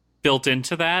built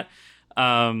into that.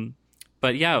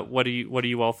 But yeah, what do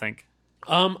you all think?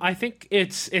 I think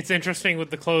it's interesting with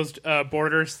the closed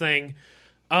borders thing,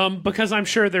 because I'm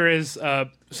sure there is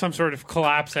some sort of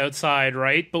collapse outside,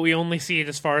 right? But we only see it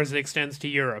as far as it extends to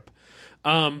Europe,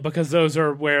 because those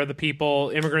are where the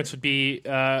immigrants would be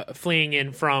fleeing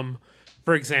in from,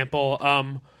 for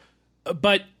example.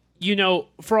 But, you know,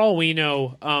 for all we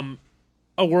know,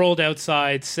 a world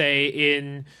outside, say,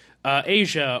 in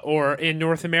Asia or in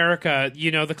North America, you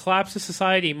know, the collapse of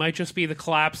society might just be the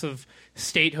collapse of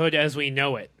statehood as we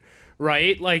know it,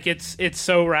 right? Like it's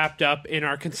so wrapped up in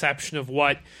our conception of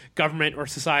what government or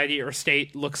society or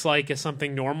state looks like as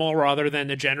something normal rather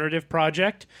than a generative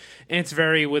project. And it's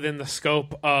very within the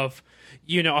scope of,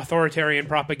 you know, authoritarian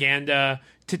propaganda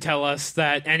to tell us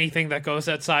that anything that goes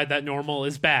outside that normal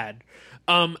is bad.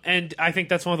 And I think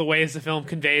that's one of the ways the film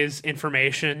conveys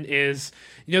information is,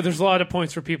 you know, there's a lot of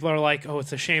points where people are like, oh,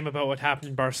 it's a shame about what happened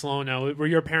in Barcelona. Were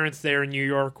your parents there in New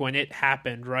York when it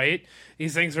happened, right?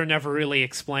 These things are never really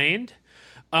explained.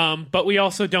 But we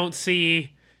also don't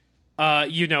see,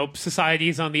 you know,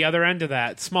 societies on the other end of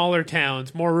that. Smaller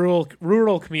towns, more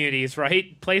rural communities,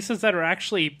 right? Places that are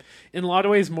actually, in a lot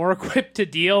of ways, more equipped to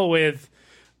deal with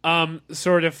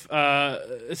sort of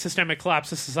systemic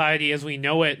collapse of society as we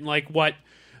know it, and like what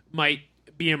might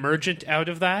be emergent out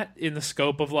of that in the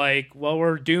scope of like, well,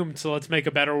 we're doomed, so let's make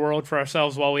a better world for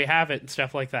ourselves while we have it and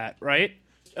stuff like that, right?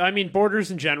 I mean,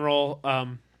 borders in general,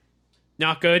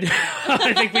 not good.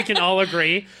 I think we can all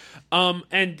agree.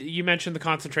 And you mentioned the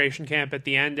concentration camp at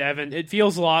the end, Evan. It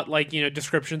feels a lot like, you know,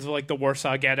 descriptions of like the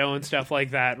Warsaw Ghetto and stuff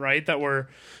like that, right? That we're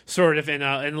sort of in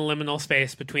a liminal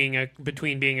space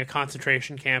between being a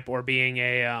concentration camp or being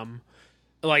a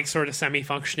like sort of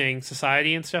semi-functioning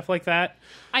society and stuff like that.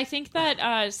 I think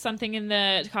that something in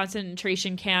the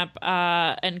concentration camp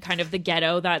and kind of the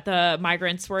ghetto that the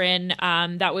migrants were in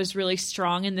that was really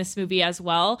strong in this movie as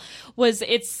well was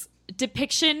its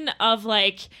depiction of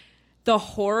like the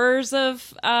horrors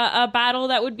of a battle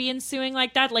that would be ensuing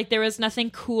like that. Like there was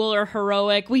nothing cool or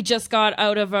heroic. We just got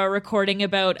out of a recording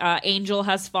about Angel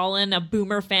Has Fallen, a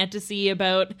boomer fantasy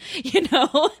about, you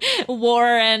know, war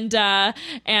and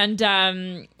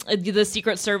the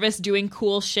Secret Service doing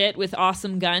cool shit with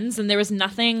awesome guns, and there was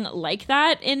nothing like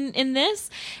that in this.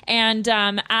 And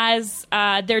as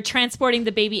they're transporting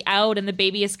the baby out, and the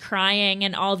baby is crying,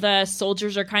 and all the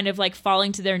soldiers are kind of like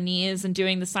falling to their knees and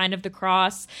doing the sign of the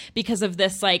cross because of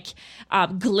this like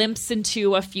glimpse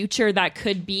into a future that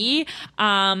could be.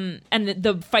 And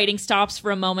the fighting stops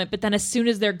for a moment, but then as soon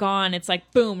as they're gone, it's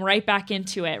like boom, right back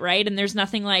into it, right? And there's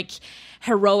nothing like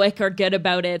heroic or good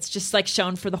about it. It's just like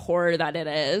shown for the horror that it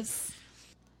is.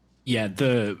 Yeah,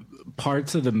 the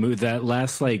parts of the movie that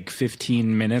last like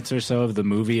 15 minutes or so of the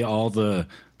movie, all the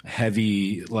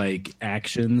heavy like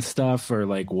action stuff or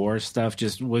like war stuff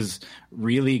just was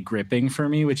really gripping for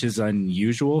me, which is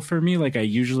unusual for me. Like I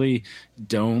usually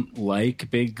don't like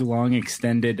big long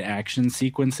extended action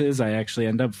sequences. I actually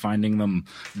end up finding them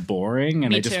boring,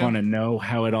 and Me I just too. want to know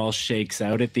how it all shakes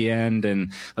out at the end,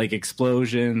 and like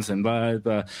explosions and blah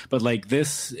blah. But like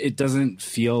this, it doesn't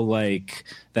feel like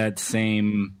that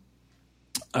same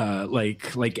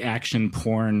like action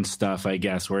porn stuff, I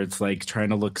guess, where it's like trying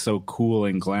to look so cool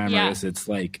and glamorous. Yeah. It's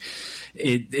like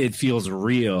it feels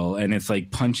real, and it's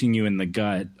like punching you in the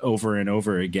gut over and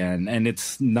over again, and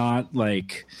it's not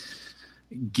like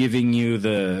giving you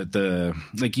the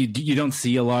like you don't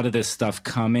see a lot of this stuff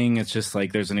coming. It's just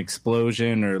like there's an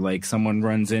explosion, or like someone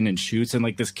runs in and shoots, and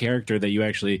like this character that you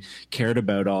actually cared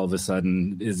about all of a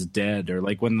sudden is dead. Or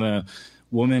like when the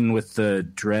woman with the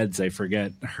dreads, I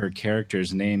forget her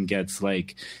character's name, gets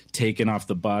like taken off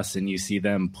the bus, and you see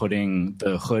them putting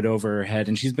the hood over her head,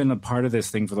 and she's been a part of this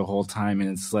thing for the whole time. And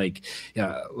it's like,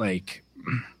 yeah, like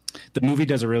the movie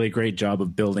does a really great job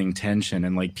of building tension,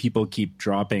 and like people keep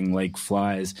dropping like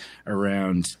flies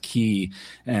around Key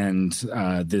and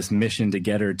this mission to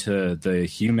get her to the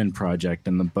human project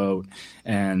and the boat,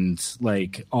 and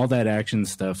like all that action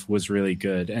stuff was really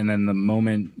good. And then the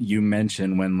moment you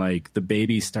mentioned when like the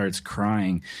baby starts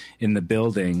crying in the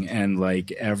building, and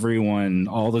like everyone,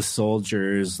 all the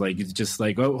soldiers, like just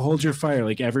like, oh, hold your fire,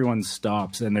 like everyone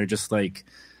stops, and they're just like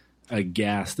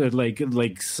aghast. They're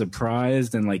like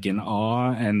surprised and like in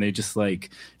awe, and they just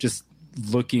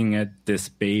looking at this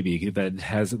baby that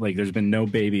has like, there's been no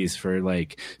babies for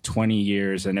like 20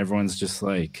 years, and everyone's just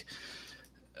like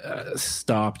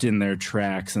stopped in their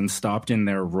tracks and stopped in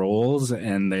their roles,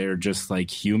 and they're just like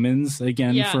humans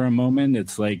again. Yeah. For a moment,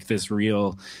 it's like this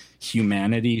real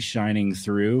humanity shining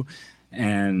through.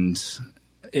 And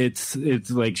it's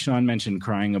like Sean mentioned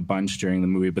crying a bunch during the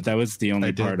movie, but that was the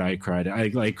only part I cried.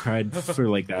 I like cried for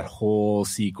like that whole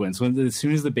sequence. As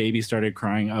soon as the baby started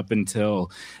crying, up until,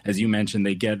 as you mentioned,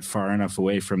 they get far enough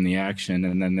away from the action,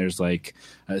 and then there's like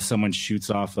someone shoots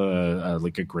off a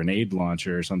grenade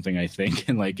launcher or something, I think,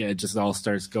 and like it just all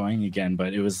starts going again.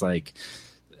 But it was like,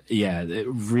 yeah, it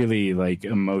really like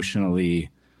emotionally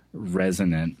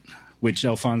resonant, which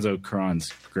Alfonso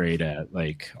Cuarón's great at,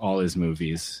 like all his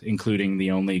movies, including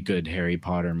the only good Harry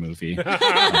Potter movie.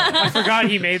 I forgot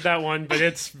he made that one, but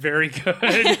it's very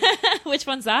good. Which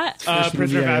one's that? First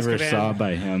Prisoner movie I of ever Azkaban. saw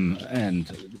by him, and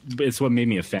it's what made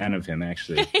me a fan of him,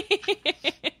 actually.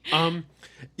 Yeah,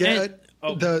 And-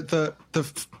 the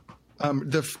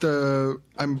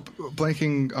I'm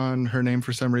blanking on her name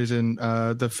for some reason.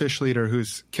 The fish leader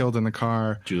who's killed in the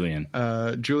car, Julian.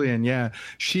 Julian. Yeah,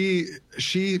 she.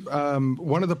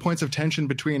 One of the points of tension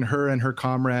between her and her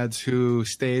comrades who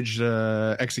staged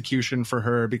execution for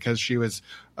her because she was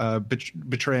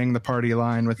betraying the party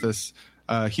line with this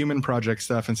human project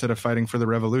stuff instead of fighting for the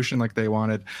revolution like they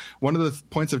wanted. One of the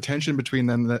points of tension between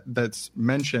them that's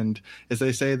mentioned is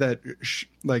they say that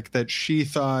she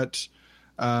thought.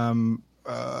 I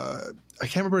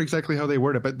can't remember exactly how they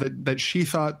word it, but that she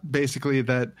thought basically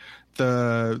that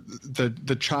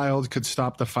the child could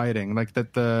stop the fighting, like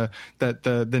that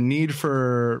the need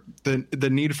for the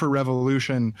need for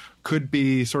revolution could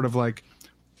be sort of like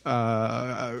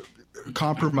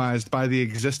compromised by the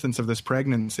existence of this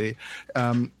pregnancy.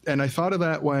 And I thought of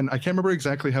that when I can't remember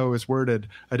exactly how it was worded.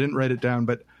 I didn't write it down,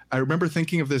 but I remember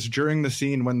thinking of this during the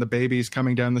scene when the baby's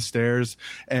coming down the stairs,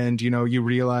 and you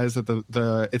realize that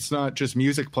the it's not just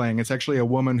music playing, it's actually a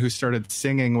woman who started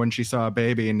singing when she saw a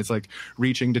baby, and it's like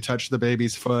reaching to touch the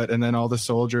baby's foot, and then all the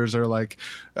soldiers are like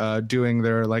doing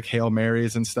their like Hail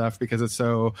Marys and stuff because it's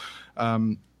so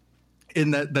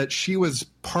in that she was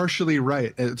partially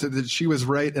right. That she was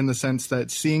right in the sense that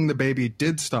seeing the baby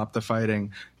did stop the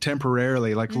fighting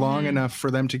temporarily, like long enough for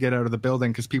them to get out of the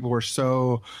building because people were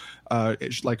so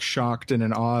like shocked and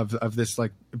in awe of this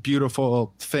like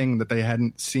beautiful thing that they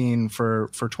hadn't seen for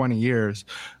 20 years.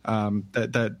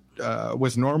 That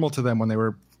was normal to them when they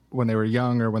were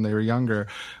young or when they were younger,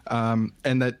 and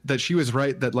that she was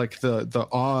right that like the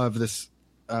awe of this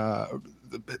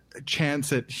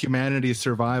chance at humanity's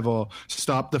survival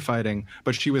stopped the fighting,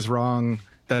 but she was wrong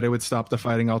that it would stop the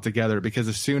fighting altogether, because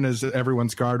as soon as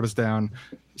everyone's guard was down,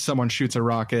 someone shoots a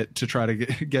rocket to try to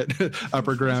get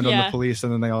upper ground on the police,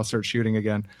 and then they all start shooting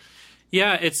again.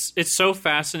 Yeah, it's so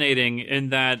fascinating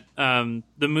in that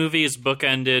the movie is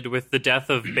bookended with the death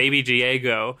of baby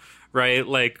Diego, right?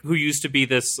 Like, who used to be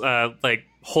this like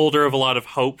holder of a lot of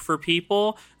hope for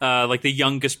people. Like the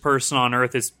youngest person on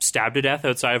Earth is stabbed to death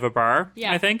outside of a bar,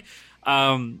 I think.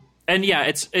 And yeah,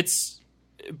 it's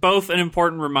both an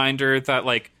important reminder that,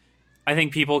 like, I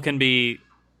think people can be,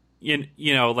 you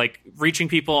know, like, reaching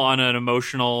people on an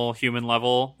emotional human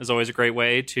level is always a great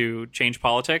way to change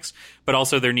politics, but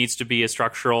also there needs to be a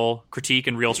structural critique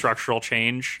and real structural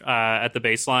change at the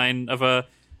baseline of a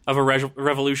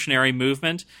revolutionary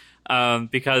movement.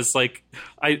 Because like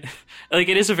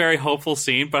it is a very hopeful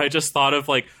scene, but I just thought of,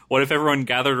 like, what if everyone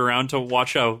gathered around to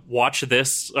watch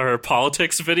this or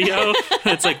politics video?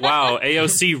 It's like, wow,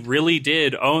 AOC really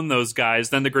did own those guys.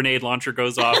 Then the grenade launcher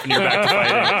goes off and you're back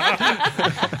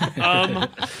to fighting.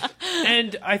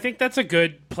 And I think that's a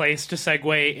good place to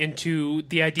segue into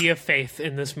the idea of faith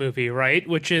in this movie, right?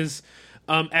 Which is,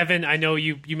 Evan, I know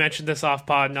you mentioned this off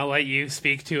pod, and I'll let you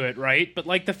speak to it, right? But,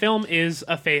 like, the film is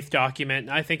a faith document.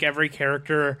 I think every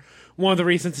character, one of the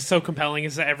reasons it's so compelling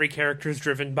is that every character is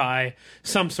driven by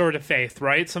some sort of faith,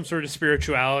 right? Some sort of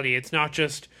spirituality. It's not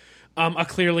just a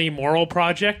clearly moral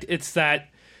project. It's that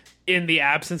in the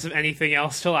absence of anything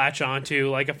else to latch onto,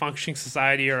 like a functioning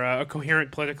society or a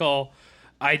coherent political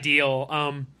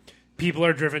ideal, people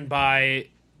are driven by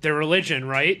their religion,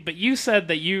 right? But you said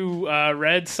that you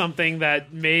read something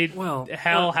that made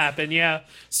hell happen. Yeah.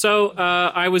 So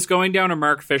I was going down a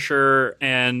Mark Fisher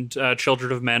and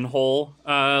Children of Men hole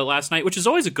last night, which is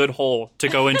always a good hole to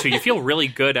go into. You feel really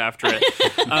good after it.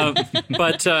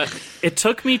 But it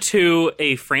took me to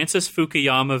a Francis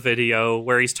Fukuyama video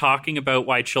where he's talking about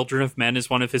why Children of Men is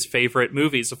one of his favorite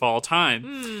movies of all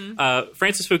time.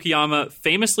 Francis Fukuyama,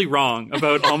 famously wrong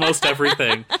about almost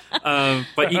everything.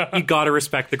 But you got to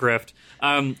respect the grift.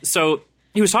 So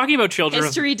he was talking about children.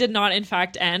 History did not, in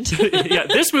fact, end. Yeah,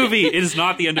 this movie is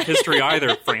not the end of history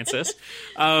either, Francis.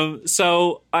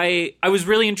 So I was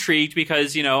really intrigued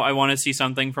because, you know, I want to see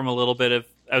something from a little bit of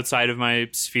outside of my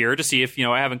sphere to see if, you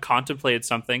know, I haven't contemplated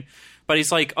something. But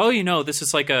he's like, oh, you know, this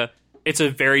is like it's a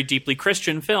very deeply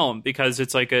Christian film because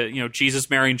it's like you know, Jesus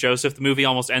marrying Joseph. The movie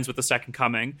almost ends with the second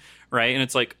coming, right? And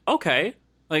it's like, okay,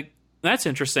 like, that's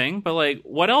interesting, but, like,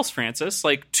 what else, Francis?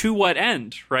 Like, to what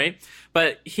end, right?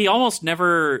 But he almost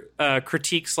never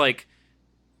critiques, like,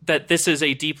 that this is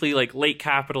a deeply, like, late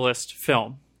capitalist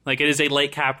film. Like, it is a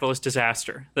late capitalist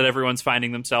disaster that everyone's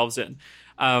finding themselves in.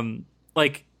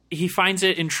 Like, he finds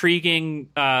it intriguing,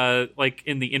 like,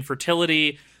 in the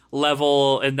infertility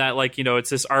level, and that, like, you know, it's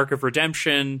this arc of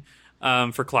redemption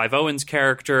for Clive Owen's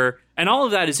character, and all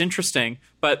of that is interesting,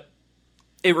 but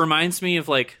it reminds me of,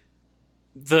 like,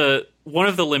 one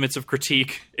of the limits of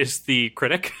critique is the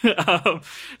critic.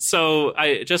 So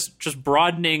I just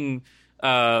broadening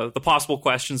the possible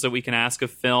questions that we can ask of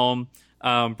film,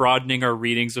 broadening our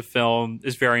readings of film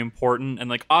is very important. And,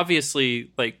 like,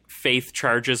 obviously, like, faith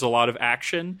charges a lot of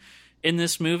action in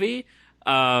this movie.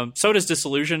 So does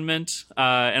disillusionment.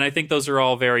 And I think those are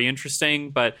all very interesting,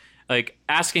 but, like,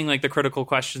 asking, like, the critical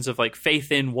questions of, like, faith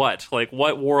in what? Like,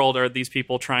 what world are these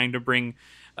people trying to bring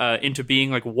into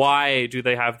being? Like, why do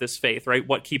they have this faith, right?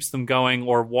 What keeps them going,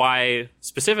 or why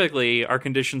specifically are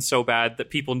conditions so bad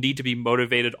that people need to be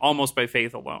motivated almost by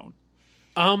faith alone?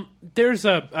 There's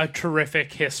a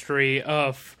terrific history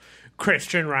of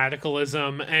Christian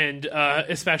radicalism, and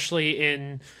especially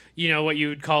in, you know, what you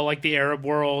would call, like, the Arab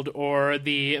world or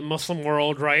the Muslim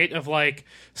world, right? Of, like,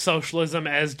 socialism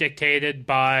as dictated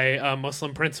by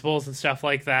Muslim principles and stuff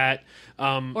like that.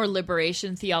 Or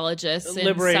liberation theologists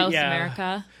in South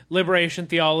America. Liberation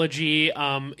theology,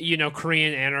 you know,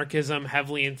 Korean anarchism,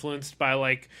 heavily influenced by,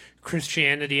 like,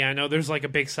 Christianity. I know there's, like, a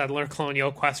big settler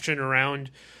colonial question around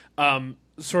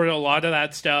sort of a lot of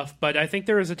that stuff, but I think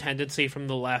there is a tendency from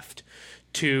the left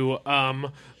to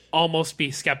almost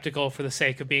be skeptical for the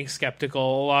sake of being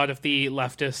skeptical. A lot of the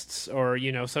leftists or,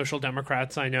 you know, social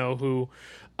democrats I know who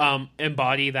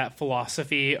embody that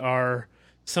philosophy are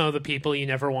some of the people you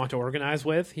never want to organize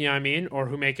with, you know what I mean? Or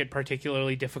who make it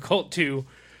particularly difficult to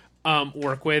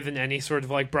work with in any sort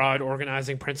of, like, broad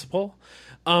organizing principle.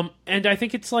 And I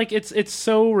think it's like, it's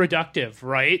so reductive,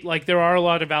 right? Like, there are a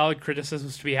lot of valid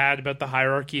criticisms to be had about the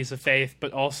hierarchies of faith,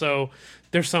 but also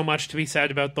there's so much to be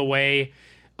said about the way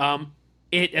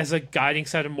it as a guiding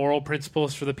set of moral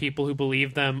principles for the people who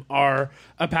believe them are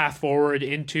a path forward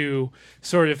into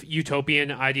sort of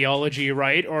utopian ideology,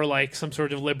 right? Or like some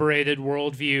sort of liberated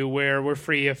worldview where we're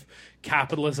free of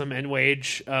capitalism and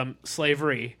wage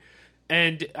slavery.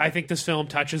 And I think this film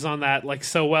touches on that like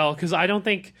so well, because I don't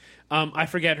think I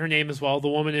forget her name as well, the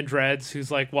woman in dreads who's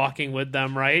like walking with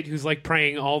them, right? Who's like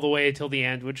praying all the way till the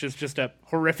end, which is just a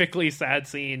horrifically sad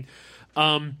scene.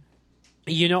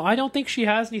 You know, I don't think she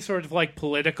has any sort of like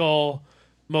political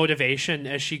motivation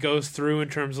as she goes through in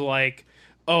terms of like,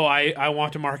 oh, I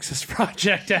want a Marxist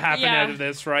project to happen out of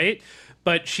this, right?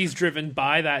 But she's driven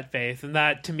by that faith, and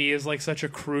that to me is like such a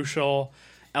crucial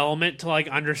element to like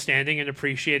understanding and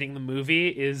appreciating the movie,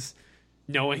 is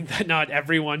knowing that not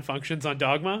everyone functions on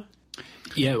dogma.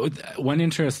 Yeah, one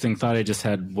interesting thought I just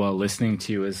had while listening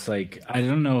to you is like, I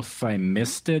don't know if I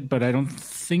missed it, but I don't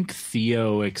think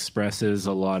Theo expresses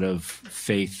a lot of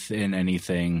faith in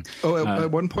anything. Oh,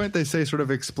 at one point they say sort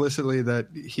of explicitly that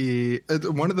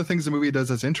one of the things the movie does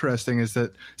that's interesting is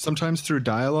that sometimes through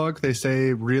dialogue they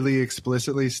say really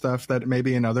explicitly stuff that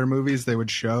maybe in other movies they would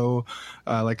show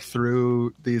like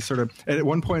through these sort of, at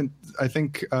one point I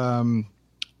think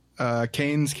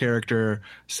Kane's character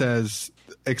says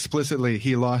explicitly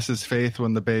he lost his faith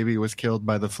when the baby was killed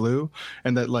by the flu,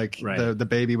 and that like the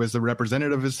baby was the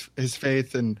representative of his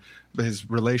faith and his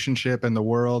relationship and the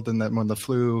world, and that when the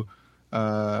flu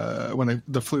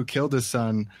the flu killed his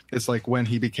son, it's like when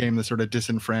he became the sort of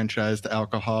disenfranchised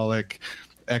alcoholic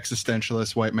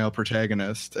existentialist white male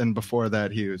protagonist, and before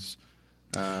that he was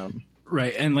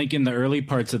right. And like in the early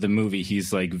parts of the movie,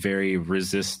 he's like very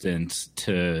resistant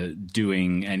to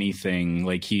doing anything.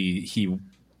 Like he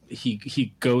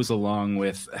goes along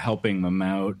with helping them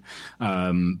out,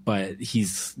 but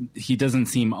he doesn't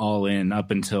seem all in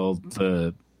up until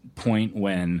the point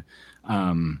when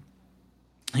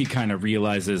he kind of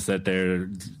realizes that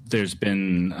there's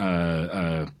been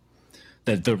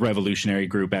that the revolutionary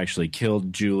group actually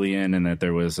killed Julian, and that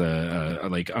there was a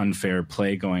like unfair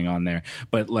play going on there.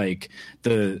 But like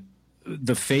the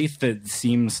faith that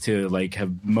seems to like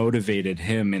have motivated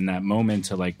him in that moment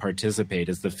to like participate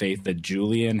is the faith that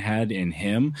Julian had in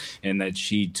him, and that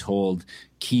she told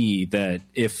Key that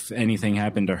if anything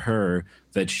happened to her,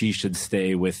 that she should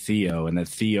stay with Theo, and that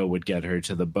Theo would get her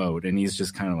to the boat. And he's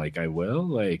just kind of like, I will,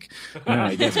 like,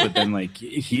 I guess, but then like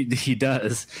he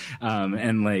does,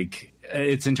 and like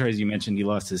it's interesting you mentioned he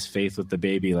lost his faith with the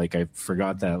baby. Like I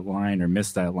forgot that line or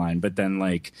missed that line, but then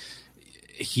like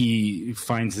he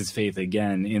finds his faith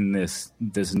again in this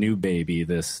new baby,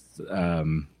 this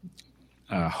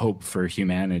hope for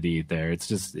humanity there. It's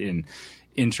just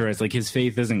interesting. Like his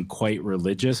faith isn't quite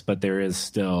religious, but there is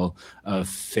still a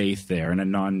faith there, and a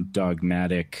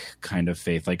non-dogmatic kind of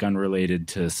faith, like unrelated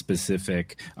to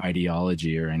specific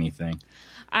ideology or anything.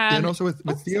 And also with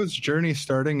Theo's journey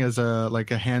starting as a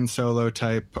Han Solo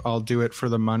type, I'll do it for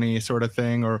the money sort of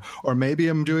thing, or maybe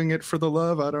I'm doing it for the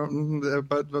love.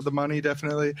 But the money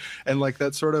definitely. And like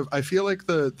that sort of, I feel like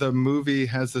the movie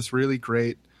has this really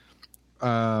great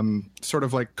sort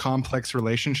of like complex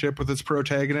relationship with its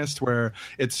protagonist, where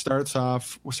it starts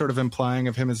off sort of implying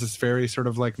of him as this very sort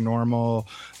of like normal,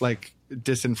 like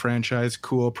disenfranchised,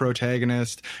 cool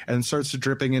protagonist, and starts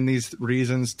dripping in these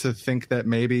reasons to think that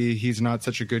maybe he's not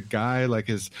such a good guy, like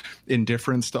his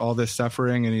indifference to all this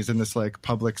suffering, and he's in this like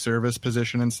public service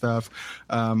position and stuff,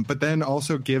 but then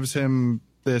also gives him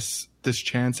this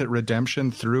chance at redemption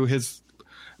through his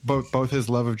both his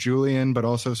love of Julian, but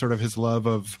also sort of his love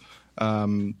of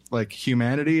like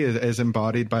humanity as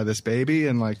embodied by this baby.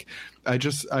 And like I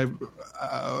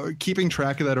keeping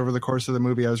track of that over the course of the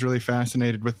movie, I was really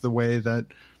fascinated with the way that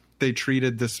they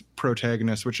treated this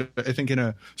protagonist, which I think in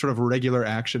a sort of regular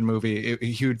action movie,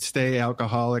 he would stay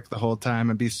alcoholic the whole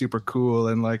time and be super cool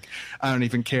and like, I don't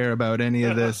even care about any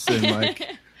of this, and like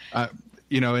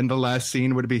you know, in the last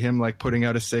scene would be him like putting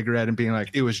out a cigarette and being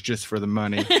like, it was just for the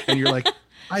money, and you're like,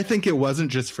 I think it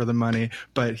wasn't just for the money,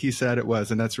 but he said it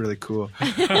was, and that's really cool.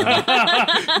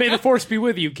 May the force be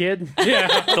with you, kid.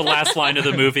 Yeah. The last line of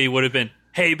the movie would have been,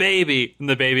 "Hey, baby," and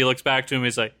the baby looks back to him.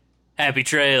 He's like, "Happy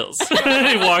trails." And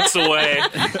he walks away.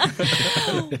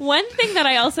 One thing that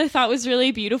I also thought was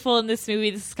really beautiful in this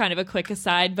movie, this is kind of a quick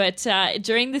aside, but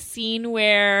during the scene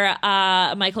where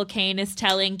Michael Caine is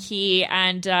telling Key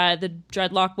and the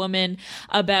dreadlock woman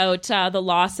about the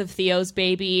loss of Theo's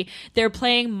baby, they're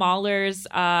playing Mahler's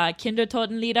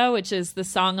Kindertotenlieder, which is the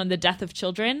song on the death of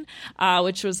children,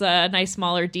 which was a nice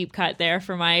Mahler deep cut there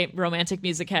for my romantic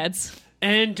music heads.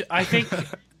 And I think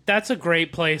that's a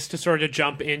great place to sort of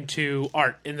jump into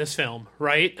art in this film,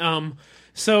 right?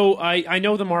 So I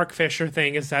know the Mark Fisher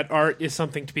thing is that art is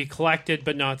something to be collected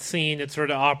but not seen. It sort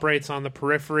of operates on the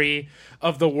periphery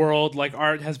of the world. Like,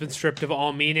 art has been stripped of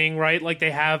all meaning, right? Like,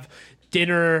 they have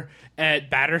dinner at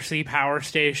Battersea Power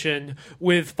Station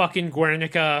with fucking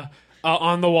Guernica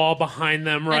on the wall behind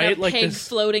them, right? And a like pig this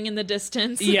floating in the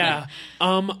distance. Yeah.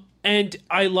 And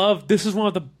I love, this is one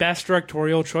of the best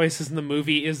directorial choices in the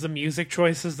movie, is the music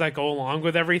choices that go along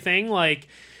with everything. Like,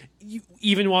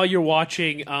 even while you're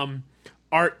watching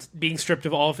art being stripped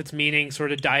of all of its meaning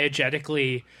sort of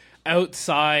diegetically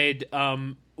outside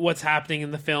what's happening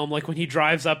in the film, like when he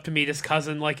drives up to meet his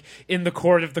cousin, like in the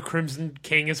court of the Crimson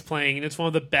King is playing, and it's one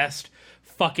of the best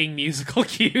fucking musical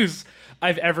cues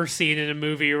I've ever seen in a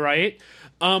movie, right?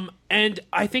 And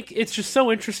I think it's just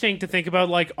so interesting to think about,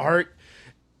 like, art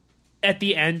at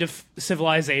the end of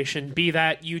civilization, be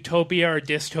that utopia or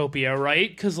dystopia, right?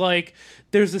 Because, like,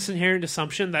 there's this inherent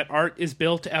assumption that art is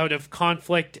built out of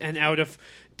conflict and out of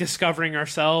discovering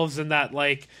ourselves, and that,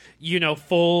 like, you know,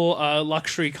 full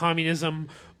luxury communism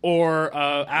or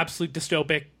absolute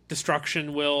dystopic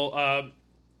destruction will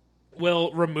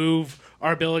remove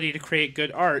our ability to create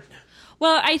good art.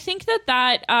 Well, I think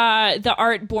that the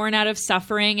art born out of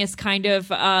suffering is kind of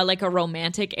like a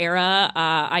romantic era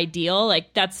ideal.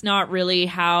 Like, that's not really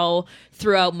how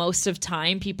throughout most of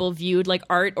time people viewed like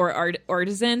art or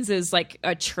artisans as like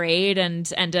a trade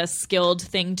and a skilled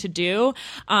thing to do.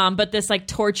 But this like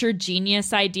tortured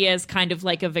genius idea is kind of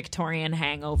like a Victorian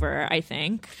hangover, I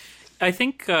think. I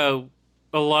think a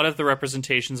lot of the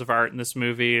representations of art in this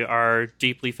movie are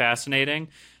deeply fascinating.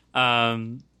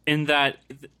 In that,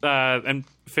 and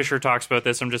Fisher talks about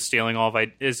this, I'm just stealing all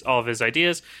of his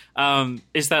ideas,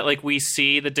 is that, like, we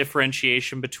see the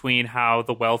differentiation between how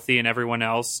the wealthy and everyone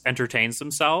else entertains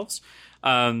themselves.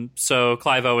 So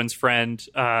Clive Owen's friend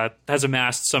has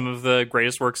amassed some of the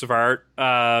greatest works of art,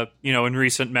 in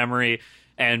recent memory,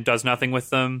 and does nothing with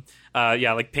them.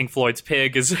 Like Pink Floyd's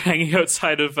Pig is hanging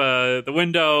outside of the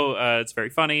window. It's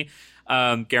very funny.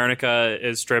 Guernica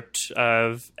is stripped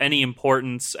of any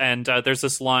importance, and there's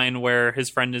this line where his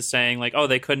friend is saying, like, oh,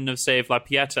 they couldn't have saved La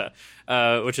Pieta,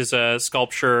 which is a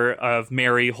sculpture of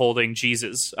Mary holding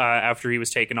Jesus after he was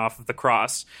taken off of the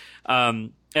cross.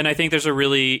 And I think there's a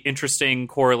really interesting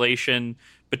correlation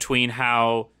between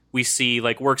how we see,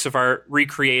 like, works of art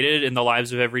recreated in the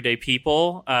lives of everyday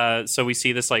people. So we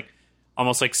see this, like,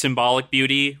 almost like symbolic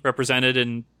beauty represented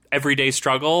in everyday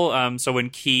struggle. So when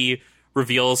Key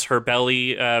reveals her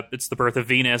belly, it's the birth of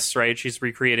Venus, right? She's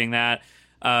recreating that.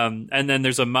 And then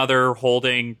there's a mother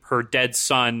holding her dead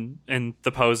son in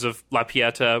the pose of La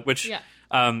Pieta, which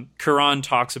Cuarón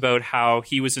talks about how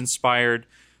he was inspired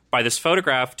by this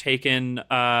photograph taken,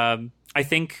 I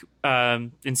think,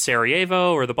 in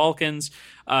Sarajevo or the Balkans.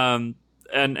 And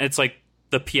it's like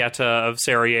the Pieta of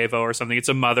Sarajevo or something. It's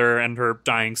a mother and her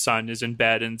dying son is in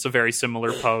bed, and it's a very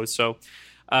similar pose. So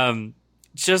I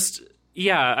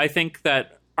think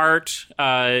that art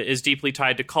is deeply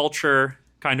tied to culture.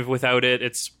 Kind of without it,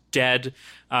 it's dead.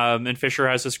 And Fisher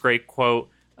has this great quote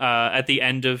at the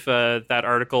end of that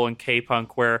article in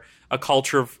K-Punk where a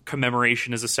culture of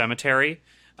commemoration is a cemetery.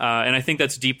 And I think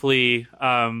that's deeply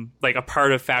like a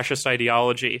part of fascist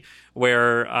ideology,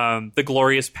 where the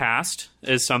glorious past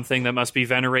is something that must be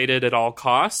venerated at all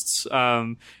costs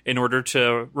in order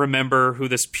to remember who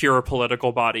this pure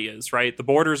political body is, right? The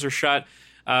borders are shut.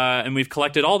 And we've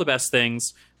collected all the best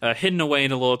things hidden away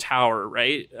in a little tower,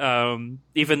 right?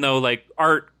 Even though, like,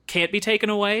 art can't be taken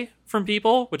away from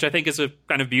people, which I think is a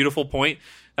kind of beautiful point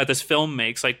that this film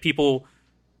makes. Like, people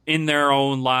in their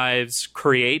own lives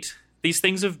create these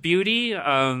things of beauty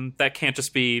that can't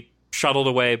just be shuttled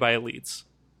away by elites.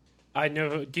 I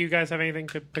know. Do you guys have anything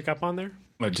to pick up on there?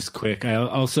 Well, just quick. I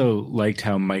also liked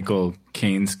how Michael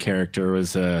Caine's character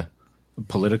was a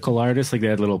political artist. Like, they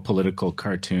had little political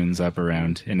cartoons up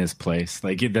around in his place.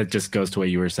 Like, that just goes to what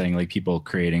you were saying, like people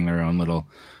creating their own little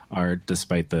art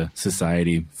despite the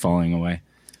society falling away.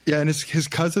 Yeah, and his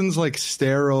cousin's like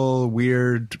sterile,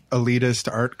 weird,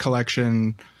 elitist art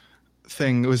collection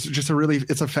thing. It was just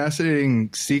it's a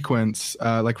fascinating sequence,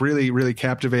 like really, really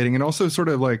captivating. And also sort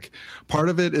of like part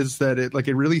of it is that it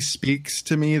really speaks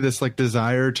to me, this like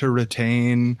desire to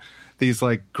retain these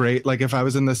like great, like if I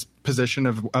was in this position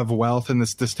of wealth in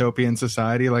this dystopian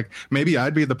society, like maybe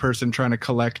I'd be the person trying to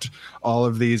collect all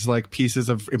of these like pieces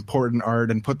of important art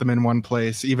and put them in one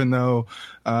place, even though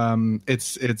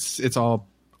it's all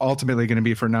ultimately going to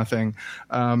be for nothing.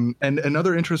 And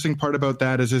another interesting part about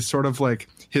that is his sort of like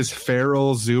his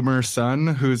feral Zoomer son,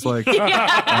 who's like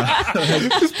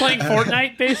who's playing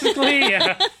Fortnite basically.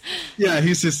 Yeah,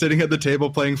 he's just sitting at the table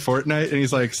playing Fortnite, and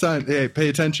he's like, "Son, hey, pay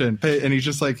attention." And he's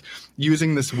just like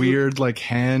using this weird like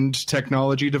hand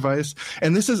technology device.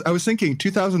 And this is, I was thinking,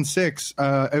 2006.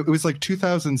 It was like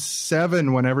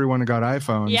 2007 when everyone got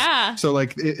iPhones. Yeah. So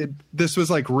like this was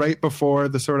like right before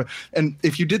the sort of. And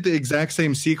if you did the exact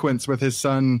same sequence with his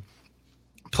son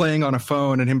playing on a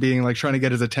phone and him being like trying to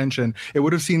get his attention, it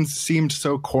would have seemed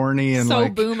so corny and so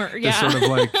like boomer, this sort of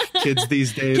like kids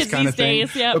these days Kids kind these of thing.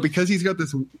 days, yep. But because he's got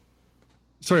this.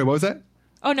 Sorry, what was that?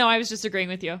 Oh no, I was just agreeing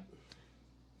with you.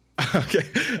 Okay,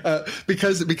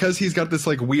 because he's got this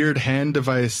like weird hand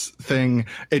device thing,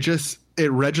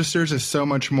 it registers as so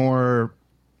much more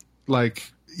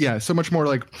like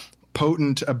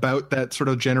potent about that sort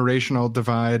of generational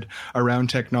divide around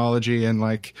technology, and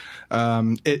like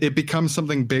it becomes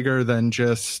something bigger than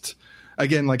just.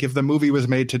 Again, like if the movie was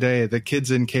made today, the kids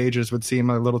in cages would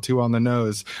seem a little too on the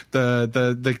nose. The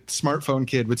smartphone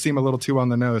kid would seem a little too on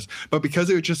the nose. But because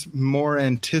it just more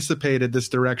anticipated this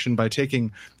direction by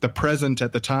taking the present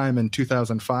at the time in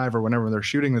 2005 or whenever they're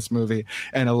shooting this movie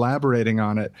and elaborating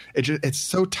on it, it's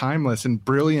so timeless and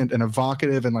brilliant and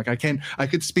evocative. And like I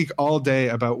could speak all day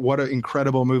about what an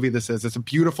incredible movie this is. It's a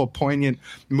beautiful, poignant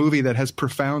movie that has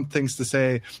profound things to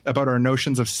say about our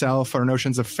notions of self, our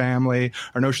notions of family,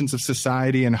 our notions of society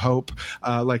and hope.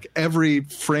 Like every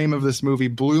frame of this movie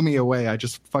blew me away. I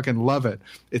just fucking love it.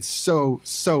 It's so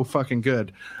fucking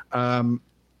good. And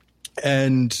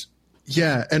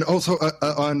yeah, and also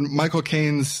on Michael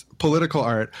Caine's political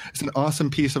art, it's an awesome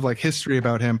piece of like history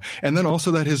about him. And then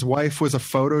also that his wife was a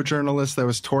photojournalist that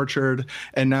was tortured,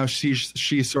 and now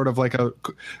she's sort of like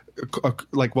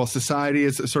society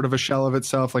is sort of a shell of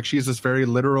itself. Like she's this very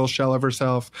literal shell of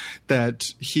herself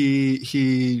that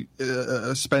he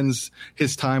spends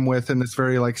his time with in this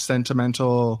very like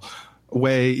sentimental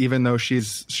way, even though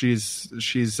she's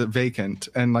vacant.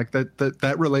 And like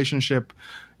that relationship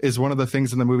is one of the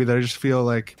things in the movie that I just feel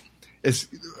like is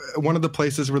one of the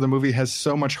places where the movie has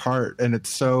so much heart, and it's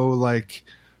so like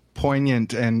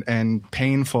poignant and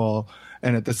painful,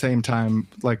 and at the same time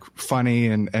like funny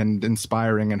and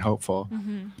inspiring and hopeful.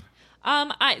 Mm-hmm.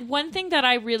 One thing that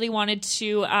I really wanted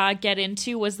to get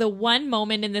into was the one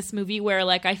moment in this movie where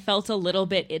like I felt a little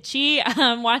bit itchy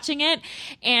watching it,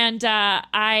 and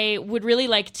I would really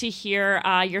like to hear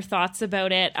your thoughts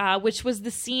about it, which was the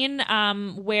scene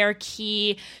where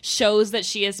Key shows that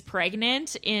she is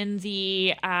pregnant in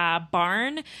the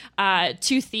barn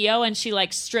to Theo, and she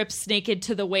like strips naked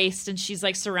to the waist, and she's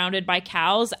like surrounded by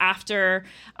cows after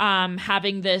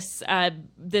having this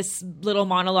little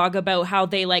monologue about how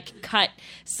they like cut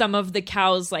some of the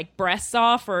cows like breasts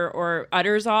off or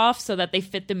udders off so that they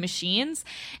fit the machines.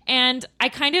 And I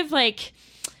kind of like,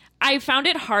 I found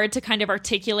it hard to kind of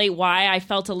articulate why I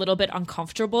felt a little bit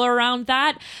uncomfortable around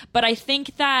that. But I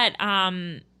think that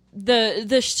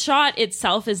the shot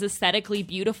itself is aesthetically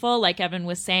beautiful. Like Evan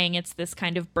was saying, it's this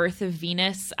kind of birth of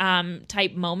Venus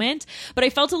type moment. But I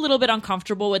felt a little bit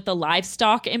uncomfortable with the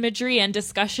livestock imagery and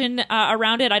discussion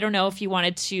around it. I don't know if you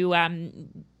wanted to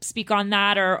speak on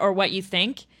that or what you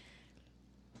think.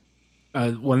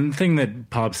 One thing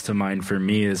that pops to mind for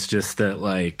me is just that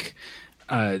like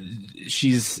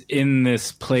she's in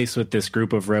this place with this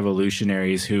group of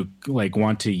revolutionaries who like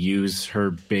want to use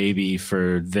her baby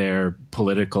for their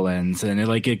political ends, and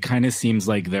it kind of seems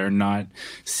like they're not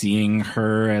seeing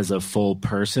her as a full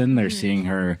person. They're seeing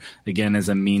her again as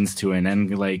a means to an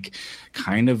end, like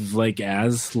kind of like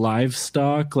as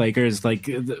livestock, like or as like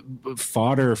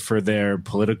fodder for their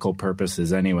political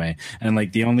purposes anyway. And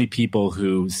like the only people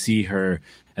who see her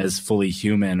as fully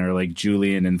human are like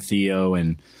Julian and Theo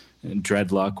and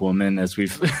Dreadlock Woman, as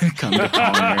we've come to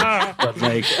call her. But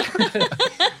like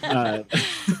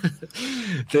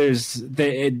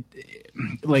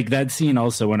like that scene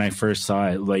also, when I first saw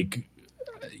it, like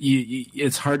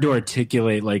it's hard to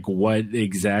articulate like what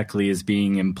exactly is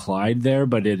being implied there,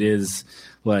 but it is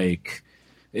like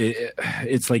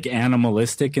it's like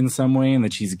animalistic in some way, and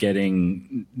that she's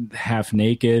getting half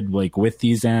naked like with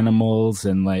these animals,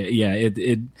 and like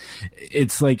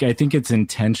it's like I think it's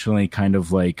intentionally kind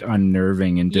of like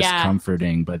unnerving and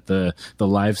discomforting, but the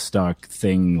livestock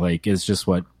thing like is just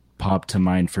what popped to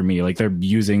mind for me. Like they're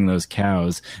using those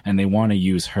cows and they want to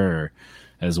use her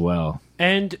as well.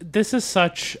 And this is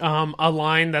such a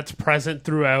line that's present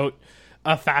throughout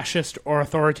a fascist or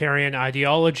authoritarian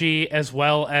ideology, as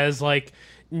well as like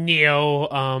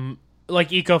neo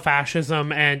like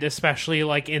eco-fascism, and especially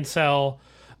like incel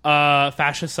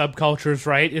fascist subcultures,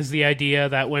 right? Is the idea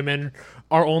that women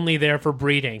are only there for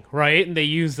breeding, right? And they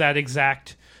use that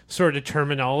exact sort of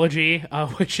terminology,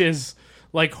 which is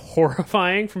like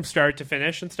horrifying from start to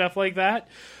finish and stuff like that.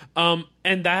 And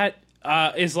that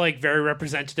is like very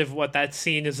representative of what that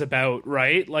scene is about,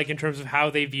 right? Like in terms of how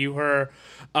they view her,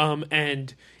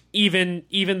 and even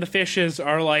the fishes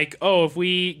are like, oh, if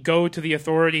we go to the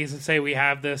authorities and say we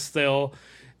have this, they'll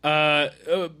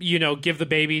give the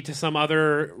baby to some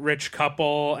other rich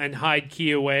couple and hide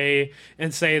Key away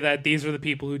and say that these are the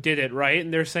people who did it, right?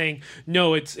 And they're saying,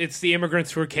 no, it's the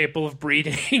immigrants who are capable of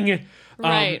breeding,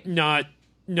 right? Not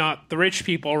the rich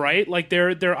people, right? Like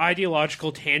their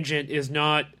ideological tangent is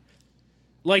not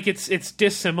like it's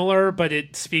dissimilar, but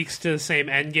it speaks to the same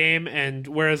end game. And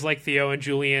whereas like Theo and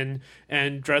Julian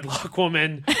and Dreadlock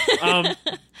Woman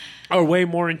are way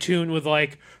more in tune with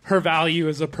like her value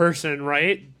as a person,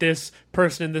 right? This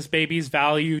person and this baby's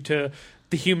value to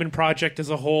the human project as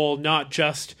a whole, not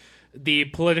just the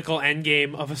political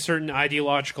endgame of a certain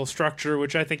ideological structure,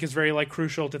 which I think is very like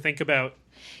crucial to think about.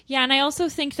 Yeah, and I also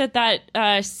think that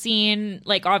scene,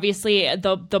 like obviously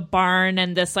the barn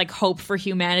and this like hope for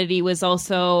humanity was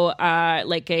also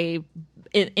like a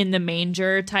in the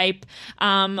manger type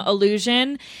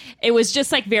allusion. It was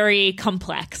just like very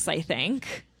complex, I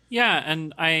think. Yeah,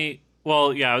 and I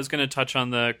was going to touch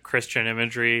on the Christian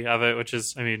imagery of it, which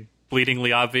is, I mean,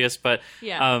 bleedingly obvious, but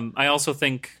yeah. I also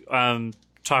think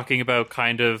talking about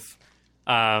kind of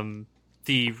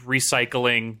the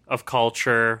recycling of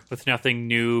culture with nothing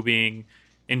new being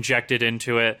injected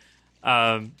into it,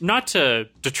 not to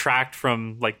detract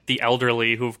from like the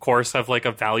elderly, who of course have like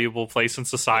a valuable place in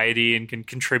society and can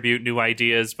contribute new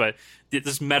ideas, but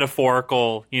this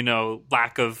metaphorical,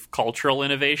 lack of cultural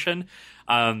innovation,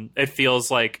 it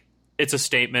feels like it's a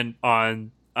statement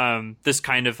on this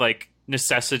kind of like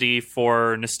necessity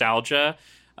for nostalgia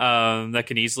that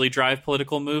can easily drive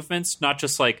political movements, not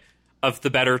just like of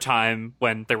the better time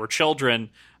when there were children,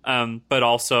 but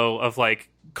also of like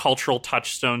cultural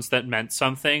touchstones that meant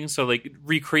something. So like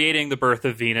recreating the birth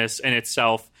of Venus in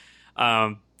itself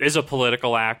is a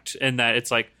political act, in that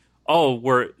it's like,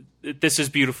 oh, this is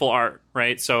beautiful art,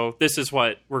 right? So this is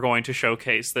what we're going to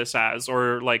showcase this as,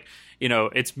 or like,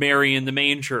 it's Mary in the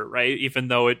manger, right? Even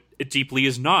though it deeply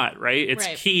is not, right? It's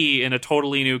right. Key in a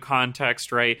totally new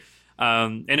context, right?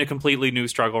 In a completely new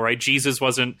struggle, right? Jesus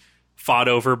wasn't fought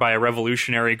over by a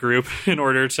revolutionary group in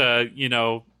order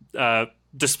to,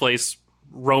 displace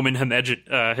Roman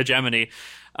hegemony.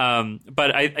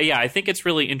 But I think it's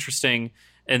really interesting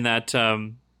in that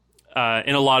in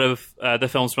a lot of the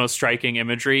film's most striking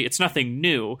imagery, it's nothing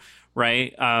new,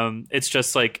 right? It's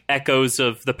just like echoes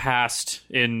of the past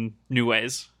in new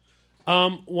ways.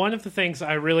 One of the things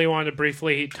I really want to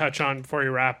briefly touch on before we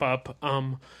wrap up,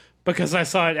 because I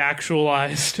saw it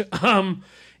actualized,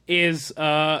 is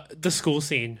the school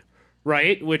scene,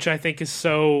 right? Which I think is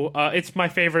so... it's my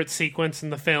favorite sequence in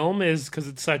the film, is because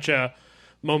it's such a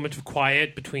moment of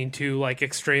quiet between two like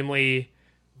extremely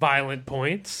violent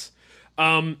points.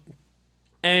 And,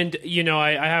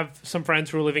 I have some friends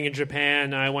who are living in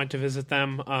Japan. I went to visit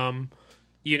them,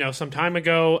 some time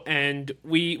ago, and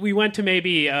we went to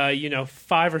maybe,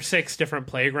 5 or 6 different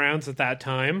playgrounds at that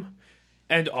time.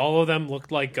 And all of them looked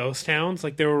like ghost towns.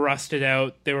 Like they were rusted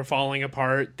out. They were falling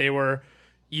apart. They were,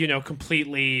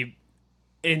 completely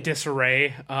in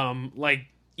disarray. Like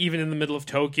even in the middle of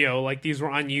Tokyo, like these were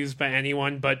unused by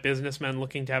anyone but businessmen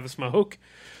looking to have a smoke.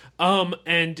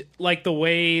 And like the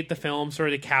way the film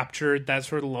sort of captured that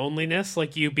sort of loneliness,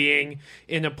 like you being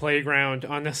in a playground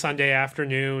on a Sunday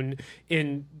afternoon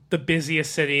in the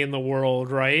busiest city in the world,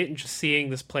 right? And just seeing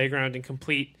this playground in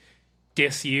complete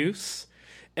disuse.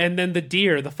 And then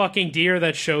the fucking deer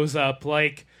that shows up,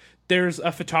 like there's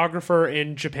a photographer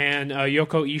in Japan,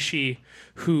 Yoko Ishii,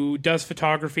 who does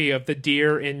photography of the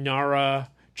deer in Nara,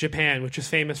 Japan, which is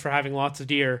famous for having lots of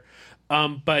deer.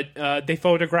 But they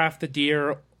photograph the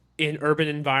deer in urban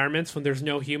environments when there's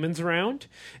no humans around.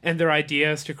 And their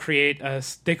idea is to create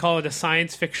they call it a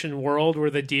science fiction world where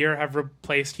the deer have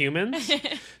replaced humans.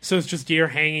 So it's just deer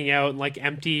hanging out in like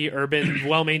empty urban,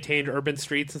 well-maintained urban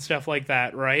streets and stuff like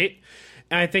that, right?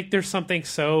 And I think there's something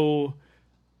so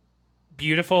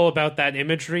beautiful about that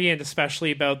imagery, and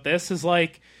especially about this, is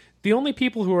like the only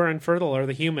people who are infertile are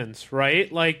the humans, right?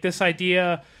 Like this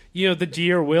idea, the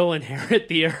deer will inherit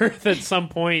the earth at some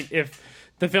point if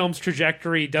the film's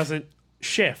trajectory doesn't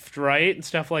shift, right? And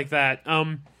stuff like that.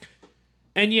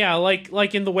 And yeah,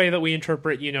 like in the way that we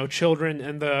interpret, children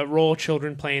and the role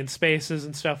children play in spaces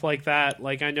and stuff like that.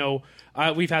 Like I know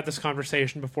we've had this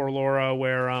conversation before, Laura,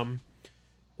 where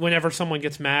whenever someone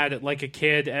gets mad at like a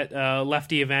kid at a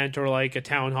lefty event or like a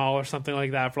town hall or something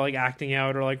like that for like acting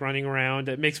out or like running around,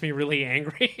 it makes me really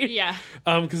angry. Yeah.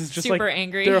 Because it's just super like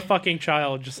angry. They're a fucking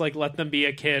child. Just like let them be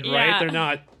a kid, Yeah. right? They're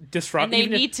not disrupting.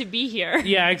 And they need to be here.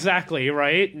 Yeah, exactly,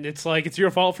 right? And it's like it's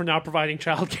your fault for not providing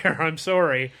childcare. I'm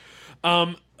sorry.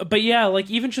 But yeah, like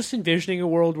even just envisioning a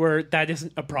world where that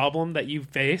isn't a problem that you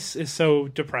face is so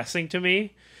depressing to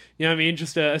me. You know what I mean?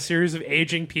 Just a series of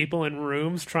aging people in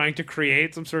rooms trying to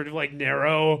create some sort of like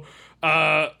narrow,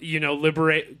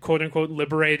 quote unquote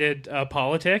liberated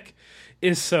politic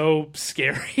is so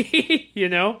scary. You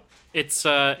know, it's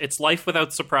life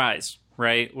without surprise,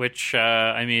 right? Which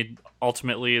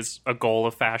ultimately is a goal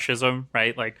of fascism,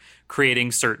 right? Like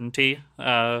creating certainty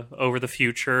over the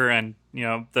future, and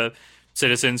the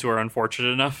citizens who are unfortunate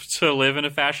enough to live in a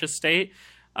fascist state.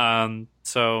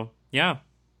 So yeah,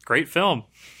 great film.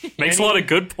 Makes a lot of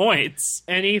good points.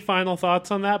 Any final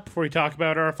thoughts on that before we talk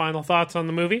about our final thoughts on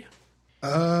the movie?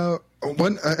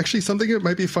 Something that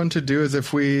might be fun to do is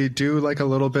if we do like a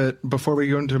little bit before we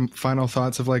go into final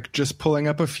thoughts of like just pulling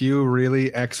up a few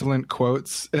really excellent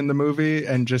quotes in the movie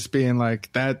and just being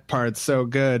like, that part's so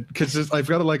good. Because I've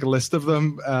got like a list of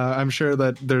them. I'm sure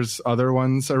that there's other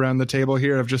ones around the table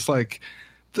here of just like,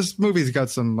 this movie's got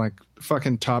some like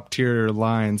fucking top tier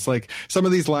lines. Like some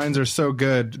of these lines are so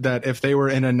good that if they were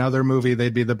in another movie,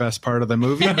 they'd be the best part of the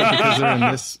movie. But because they're in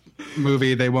this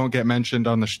movie, they won't get mentioned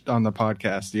on the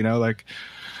podcast.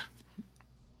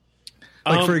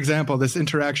 For example, this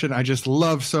interaction I just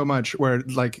love so much where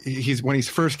like when he's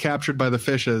first captured by the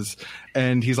fishes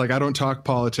and he's like, I don't talk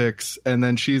politics. And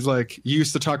then she's like, you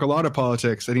used to talk a lot of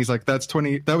politics. And he's like, that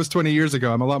was 20 years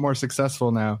ago. I'm a lot more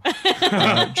successful now.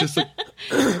 Just a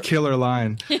killer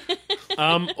line.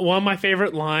 One of my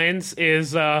favorite lines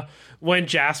is when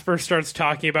Jasper starts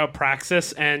talking about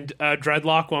Praxis and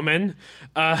Dreadlock Woman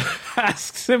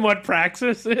asks him what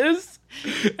Praxis is.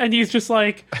 And he's just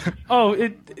like, oh,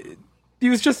 it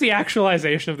was just the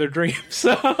actualization of their dreams.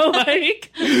 So,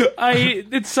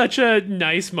 it's such a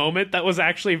nice moment that was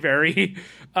actually very,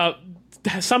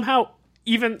 somehow,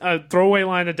 even a throwaway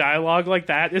line of dialogue like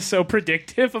that is so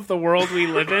predictive of the world we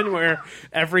live in, where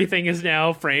everything is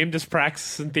now framed as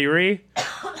praxis and theory.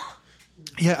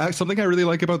 Yeah, something I really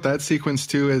like about that sequence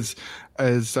too is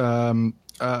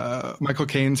Michael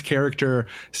Caine's character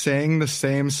saying the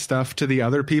same stuff to the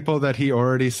other people that he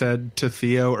already said to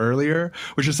Theo earlier,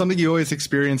 which is something you always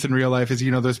experience in real life is,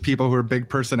 those people who are big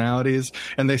personalities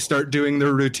and they start doing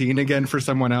their routine again for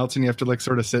someone else and you have to like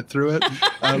sort of sit through it.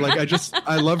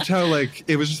 I loved how like,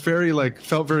 it was just very like,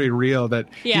 felt very real that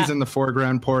he's in the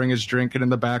foreground pouring his drink and in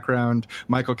the background,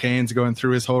 Michael Caine's going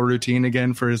through his whole routine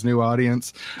again for his new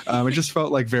audience. It just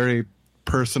felt like very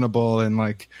personable and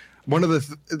like, one of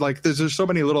the there's so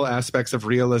many little aspects of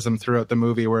realism throughout the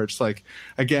movie where it's like,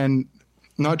 again,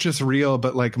 not just real,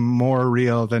 but like more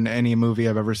real than any movie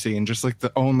I've ever seen. Just like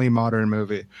the only modern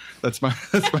movie. That's my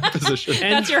position.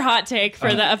 And that's your hot take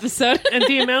for the episode. And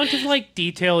the amount of like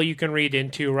detail you can read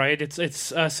into, right?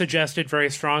 It's suggested very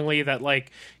strongly that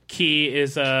like Key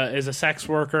is a sex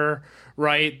worker,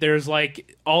 right? There's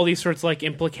like all these sorts of like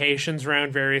implications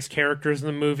around various characters in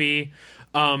the movie.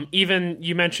 Even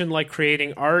you mentioned like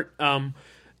creating art,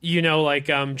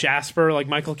 Jasper, like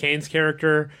Michael Caine's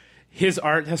character, his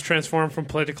art has transformed from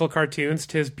political cartoons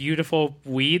to his beautiful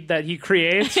weed that he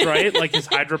creates, right? Like his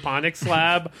hydroponics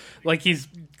lab, like he's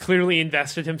clearly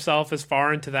invested himself as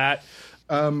far into that.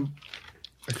 I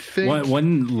think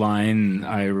one line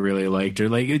I really liked, or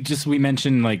like it just, we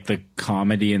mentioned like the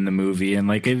comedy in the movie and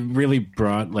like it really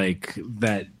brought like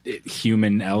that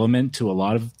human element to a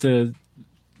lot of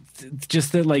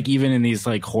just that like even in these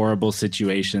like horrible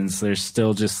situations there's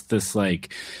still just this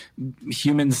like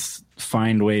humans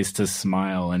find ways to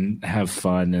smile and have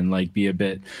fun and like be a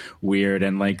bit weird,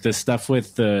 and like the stuff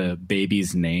with the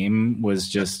baby's name was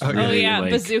just really,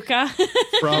 like, Bazooka.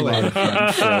 Froley.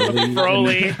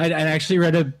 I actually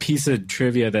read a piece of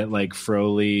trivia that like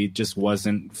Froley just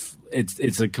wasn't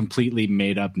it's a completely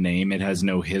made up name. It has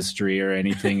no history or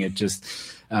anything. It just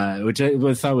which I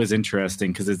thought was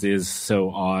interesting because it is so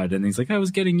odd. And he's like, I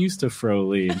was getting used to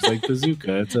Froley. It's like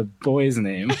Bazooka. It's a boy's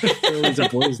name. Froley's a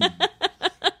boy's name.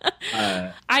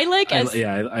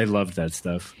 I loved that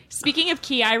stuff. Speaking of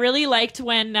Key, I really liked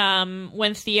when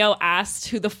Theo asked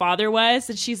who the father was,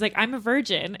 and she's like, "I'm a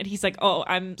virgin," and he's like, "Oh,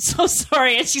 I'm so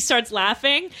sorry," and she starts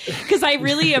laughing because I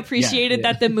really appreciated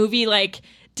that the movie like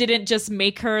didn't just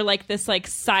make her like this like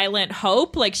silent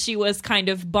hope. Like she was kind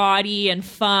of bawdy and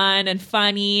fun and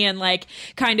funny and like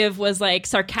kind of was like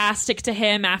sarcastic to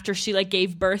him after she like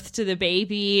gave birth to the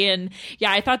baby. And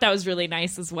yeah, I thought that was really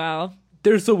nice as well.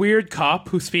 There's a weird cop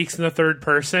who speaks in the third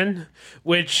person,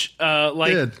 which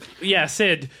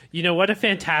Sid, you know, what a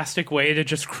fantastic way to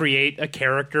just create a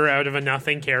character out of a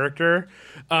nothing character.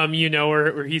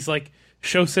 Where he's like,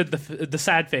 show Sid the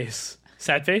sad face.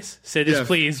 Sad face? Sid is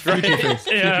pleased, right? Fuji face.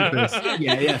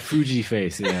 Yeah, Fuji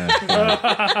face,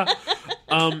 yeah.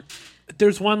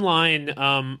 There's one line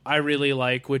I really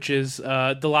like, which is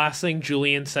the last thing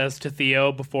Julian says to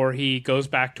Theo before he goes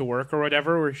back to work or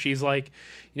whatever, where she's like,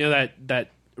 you know,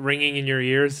 that ringing in your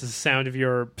ears is the sound of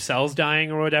your cells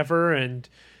dying or whatever, and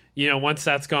you know, once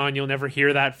that's gone, you'll never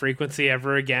hear that frequency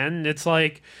ever again. And it's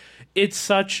like, it's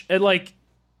such like,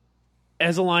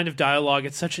 as a line of dialogue,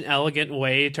 it's such an elegant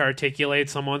way to articulate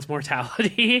someone's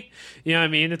mortality. You know what I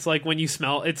mean? It's like when you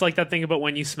smell, it's like that thing about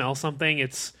when you smell something,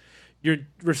 it's your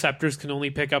receptors can only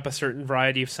pick up a certain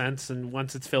variety of scents, and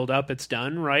once it's filled up, it's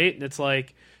done, right? And it's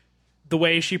like the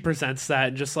way she presents that,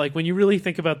 and just like when you really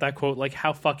think about that quote, like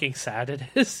how fucking sad it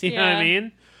is. You know what I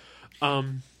mean?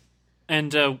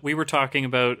 And we were talking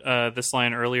about this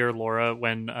line earlier, Laura,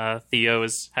 when Theo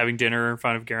is having dinner in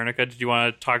front of Guernica. Did you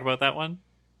want to talk about that one?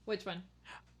 Which one?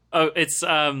 Oh, it's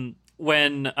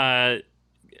when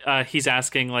he's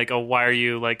asking, like, oh, why are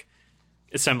you, like,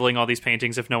 assembling all these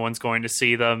paintings if no one's going to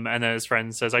see them? And then his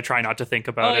friend says, I try not to think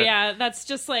about it. Oh, yeah, that's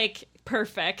just, like,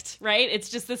 perfect, right? It's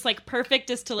just this, like, perfect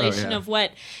distillation of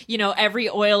what, you know, every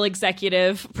oil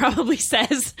executive probably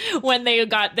says when they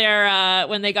got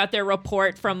their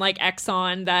report from, like,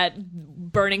 Exxon that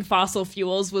burning fossil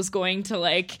fuels was going to,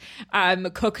 like,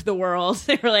 cook the world.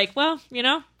 They were like, well, you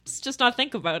know, let's just not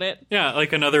think about it. Yeah,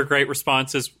 like another great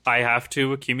response is, I have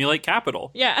to accumulate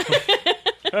capital. Yeah.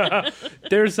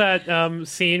 There's that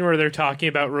scene where they're talking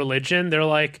about religion. They're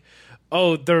like,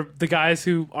 oh, they're the guys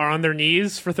who are on their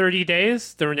knees for 30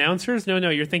 days, the renouncers? No,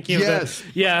 you're thinking of yes.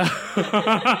 Yeah.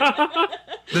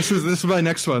 This is my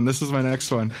next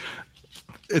one.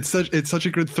 It's such a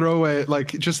good throwaway,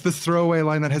 like just this throwaway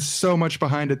line that has so much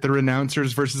behind it. The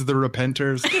renouncers versus the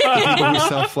repenters, the people who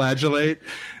self-flagellate.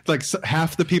 Like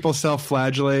half the people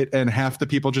self-flagellate and half the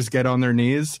people just get on their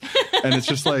knees, and it's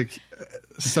just like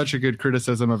such a good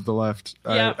criticism of the left.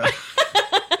 Yep.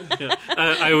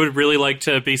 I would really like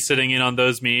to be sitting in on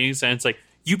those meetings, and it's like,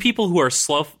 you people who are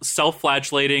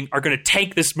self-flagellating are going to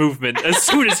take this movement as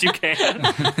soon as you can.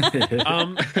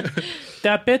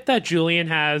 That bit that Julian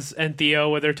has and Theo,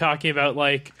 where they're talking about,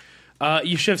 like,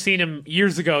 you should have seen him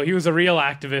years ago. He was a real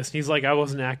activist. And he's like, I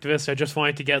wasn't an activist. I just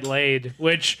wanted to get laid,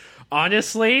 which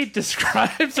honestly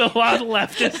describes a lot of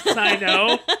leftists I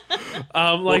know.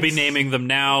 We'll be naming them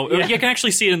now. Yeah. You can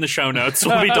actually see it in the show notes.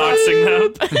 We'll be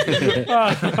doxing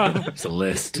them. It's a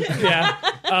list. Yeah.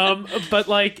 But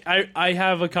like, I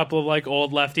have a couple of like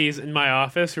old lefties in my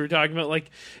office who are talking about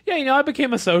like, yeah, you know, I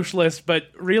became a socialist, but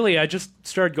really I just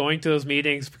started going to those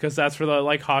meetings because that's where the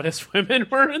like hottest women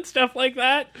were and stuff like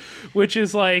that, which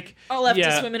is like, all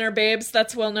leftist women are babes.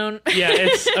 That's well known. Yeah.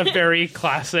 It's a very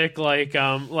classic, like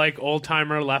old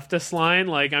timer leftist line.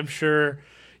 Like, I'm sure.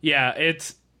 Yeah.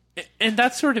 And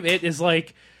that's sort of it, is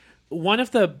like, one of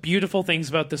the beautiful things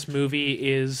about this movie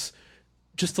is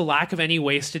just the lack of any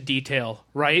wasted detail,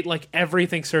 right? Like,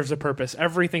 everything serves a purpose.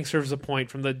 Everything serves a point,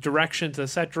 from the direction to the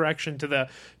set direction to the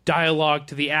dialogue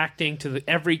to the acting to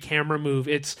every camera move.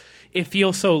 It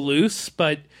feels so loose,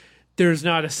 but there's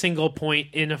not a single point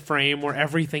in a frame where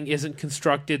everything isn't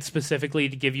constructed specifically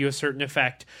to give you a certain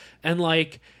effect. And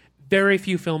like, very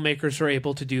few filmmakers are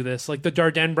able to do this. Like, the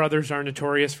Dardenne brothers are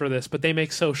notorious for this, but they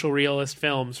make social realist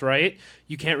films, right?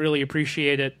 You can't really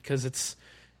appreciate it because it's,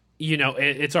 you know,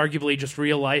 it's arguably just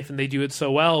real life, and they do it so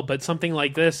well. But something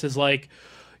like this is like,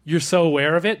 you're so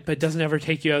aware of it, but it doesn't ever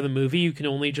take you out of the movie. You can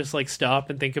only just like stop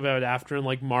and think about it after and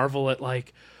like marvel at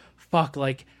like, fuck,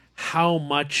 like how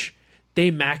much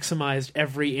they maximized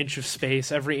every inch of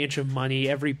space, every inch of money,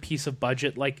 every piece of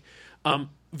budget. Like,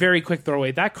 very quick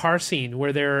throwaway, that car scene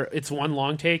where it's one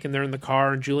long take and they're in the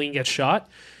car and Julian gets shot.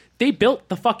 They built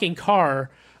the fucking car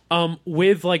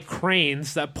with like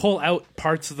cranes that pull out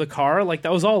parts of the car. Like,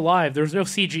 that was all live. There was no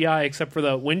CGI except for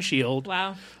the windshield.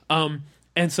 Wow.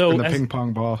 And so and the ping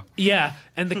pong ball. Yeah,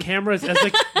 and the cameras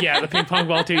the ping pong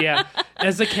ball too. Yeah,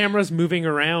 as the camera's moving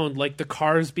around, like the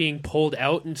car's being pulled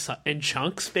out in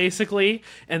chunks basically,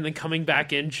 and then coming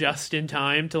back in just in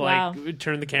time to like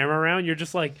turn the camera around. You're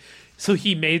just like, so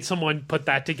he made someone put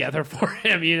that together for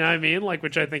him. You know what I mean? Like,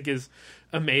 which I think is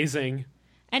amazing.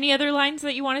 Any other lines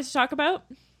that you wanted to talk about?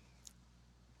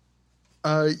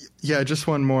 Yeah, just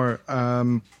one more.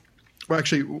 Well,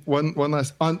 actually, one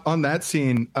last on that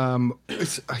scene.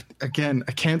 Again,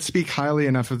 I can't speak highly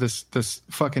enough of this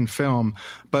fucking film,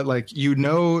 but like, you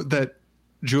know that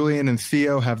Julian and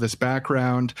Theo have this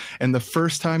background, and the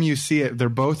first time you see it, they're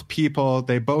both people.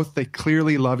 They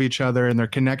clearly love each other, and they're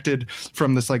connected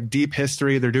from this like deep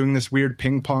history. They're doing this weird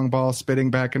ping pong ball spitting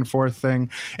back and forth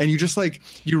thing, and you just like,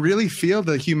 you really feel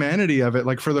the humanity of it.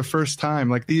 Like, for the first time,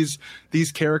 like these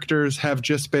characters have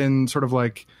just been sort of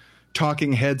like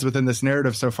talking heads within this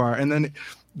narrative so far, and then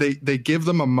they give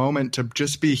them a moment to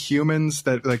just be humans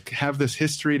that like have this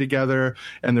history together,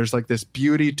 and there's like this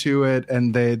beauty to it,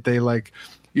 and they like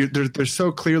they're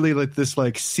so clearly like this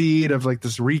like seed of like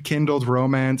this rekindled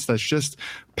romance that's just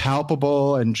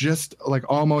palpable and just like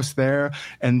almost there,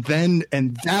 and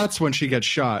that's when she gets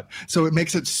shot. So it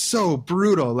makes it so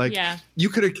brutal. Like you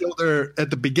could have killed her at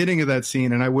the beginning of that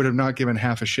scene and I would have not given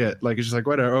half a shit. Like it's just like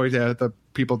whatever, oh yeah, the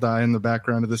people die in the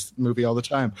background of this movie all the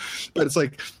time. But it's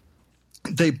like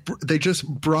they just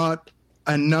brought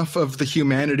enough of the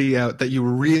humanity out that you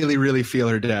really, really feel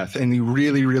her death, and you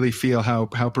really, really feel how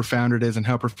profound it is and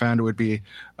how profound it would be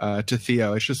to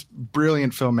Theo. It's just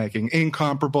brilliant filmmaking,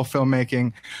 incomparable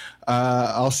filmmaking.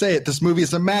 I'll say it. This movie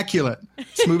is immaculate.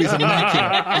 This movie is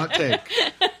immaculate. Hot take.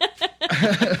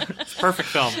 It's perfect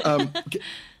film.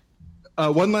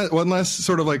 One last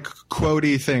sort of like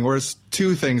quotey thing, or it's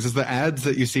two things, is the ads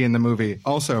that you see in the movie.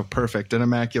 Also perfect and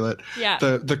immaculate. Yeah.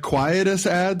 The Quietus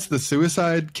ads, the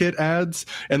Suicide Kit ads,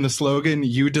 and the slogan,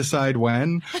 "You decide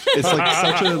when." It's like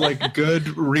such a like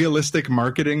good, realistic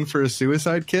marketing for a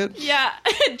suicide kit. Yeah.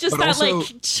 Just But that also-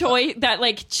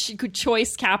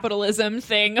 choice capitalism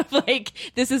thing of like,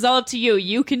 this is all up to you.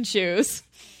 You can choose.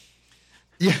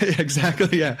 Yeah,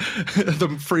 exactly. Yeah.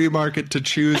 The free market to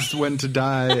choose when to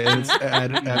die. And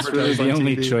That's really the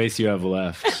only choice you have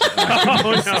left.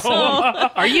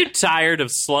 Are you tired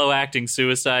of slow acting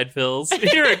suicide pills?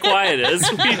 Here at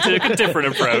Quietus, we took a different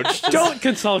approach. Don't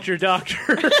consult your doctor.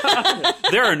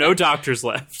 There are no doctors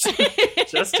left.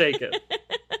 Just take it.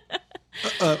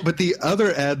 But the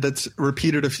other ad that's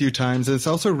repeated a few times, it's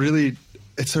also really,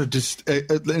 it's sort of just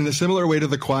in a similar way to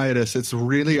the Quietus. It's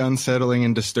really unsettling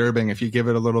and disturbing if you give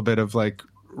it a little bit of like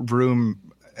room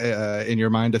in your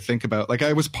mind to think about. Like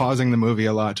I was pausing the movie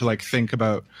a lot to like think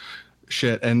about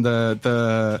shit, and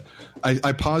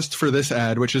I paused for this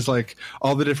ad, which is like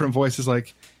all the different voices,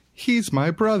 like, he's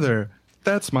my brother,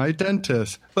 that's my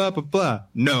dentist, blah blah blah.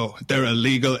 No, they're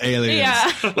illegal aliens.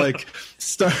 Yeah. Like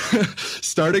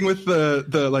starting with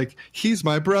the like, he's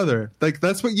my brother. Like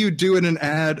that's what you do in an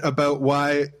ad about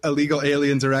why illegal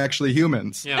aliens are actually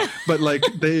humans. Yeah. But like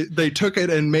they took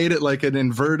it and made it like an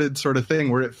inverted sort of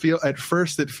thing where at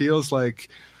first it feels like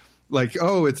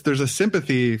oh, there's a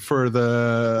sympathy for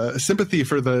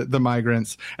the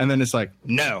migrants, and then it's like,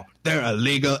 no, they're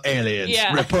illegal aliens.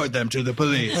 Yeah. Report them to the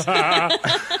police. Yeah,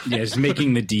 just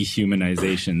making the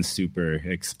dehumanization super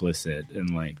explicit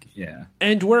and like, yeah.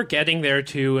 And we're getting there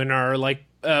too in our like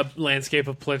landscape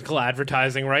of political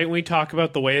advertising, right? We talk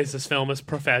about the ways this film is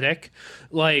prophetic.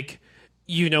 Like,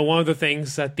 you know, one of the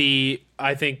things that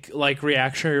I think like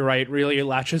reactionary right really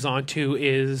latches onto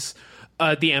is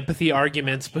the empathy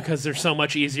arguments, because they're so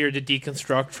much easier to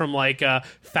deconstruct from like a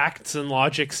facts and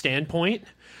logic standpoint.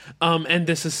 And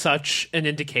this is such an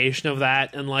indication of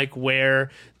that and like where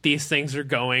these things are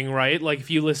going, right? Like if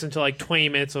you listen to like 20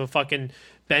 minutes of a fucking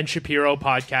Ben Shapiro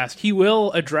podcast, he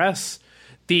will address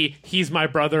the he's my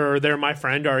brother or they're my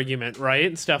friend argument, right?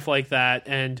 And stuff like that,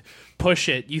 and push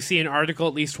it. You see an article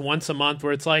at least once a month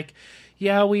where it's like,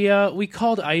 yeah, we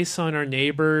called ICE on our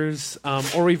neighbors,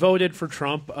 or we voted for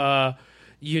Trump, but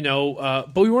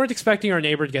we weren't expecting our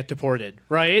neighbor to get deported,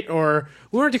 right? Or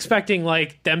we weren't expecting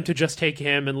like them to just take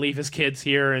him and leave his kids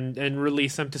here and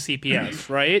release them to CPS,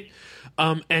 right?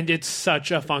 And it's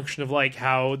such a function of like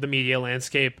how the media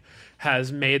landscape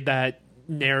has made that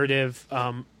narrative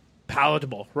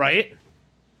palatable, right?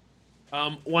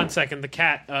 1 second, the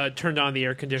cat turned on the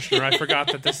air conditioner. I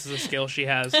forgot that this is a skill she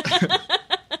has.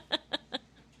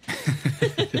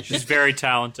 She's very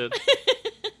talented.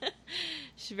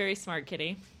 She's a very smart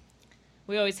kitty.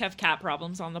 We always have cat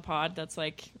problems on the pod. That's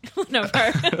like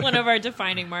one of our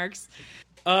defining marks.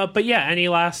 But yeah, any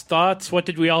last thoughts? What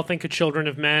did we all think of Children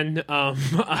of Men?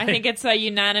 I think it's a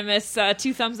unanimous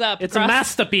 2 thumbs up. It's a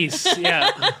masterpiece. Yeah.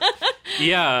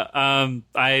 Yeah,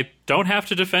 I don't have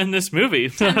to defend this movie.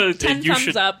 10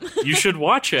 thumbs up. You should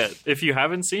watch it if you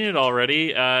haven't seen it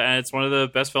already, and it's one of the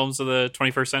best films of the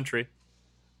 21st century.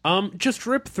 Just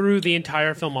rip through the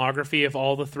entire filmography of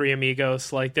all the Three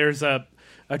Amigos. Like, there's a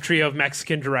trio of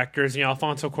Mexican directors,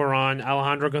 Alfonso Cuarón,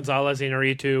 Alejandro González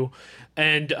Iñárritu,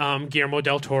 and Guillermo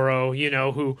del Toro,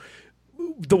 who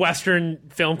the Western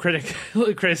film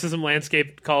criticism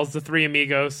landscape calls the Three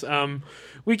Amigos.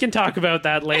 We can talk about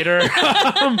that later.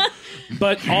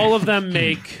 But all of them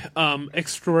make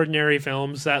extraordinary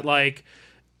films that, like,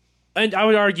 and I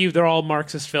would argue they're all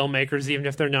Marxist filmmakers, even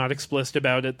if they're not explicit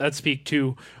about it, that speak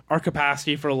to our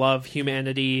capacity for love,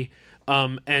 humanity,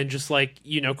 and just like,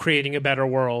 creating a better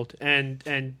world. And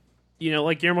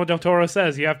like Guillermo del Toro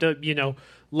says, you have to,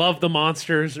 love the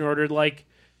monsters in order to, like,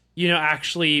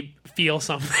 actually feel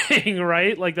something,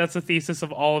 right? Like that's the thesis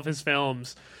of all of his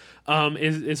films,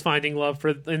 is finding love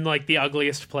in like the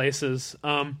ugliest places.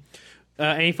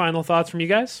 Any final thoughts from you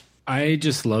guys? I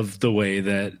just love the way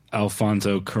that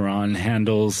Alfonso Cuarón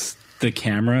handles the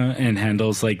camera and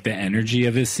handles like the energy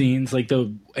of his scenes. Like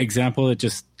the example that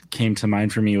just came to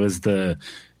mind for me was the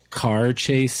car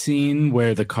chase scene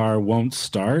where the car won't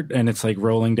start and it's like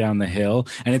rolling down the hill,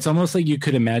 and it's almost like you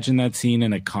could imagine that scene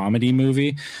in a comedy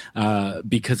movie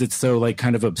because it's so like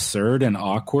kind of absurd and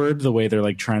awkward the way they're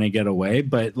like trying to get away,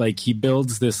 but like he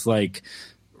builds this like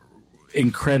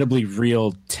incredibly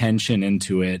real tension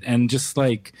into it. And just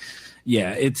like,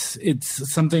 yeah,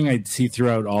 it's something I see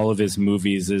throughout all of his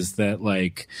movies, is that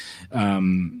like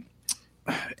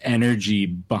energy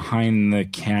behind the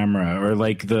camera, or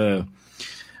like the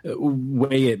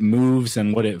way it moves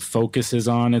and what it focuses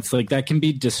on. It's like that can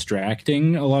be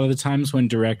distracting a lot of the times when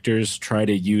directors try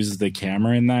to use the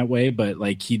camera in that way, but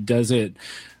like he does it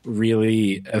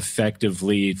really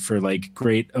effectively for like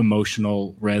great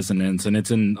emotional resonance, and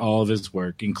it's in all of his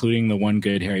work, including the one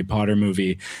good Harry Potter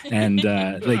movie. And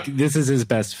like this is his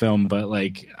best film, but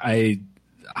like I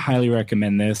highly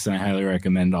recommend this, and I highly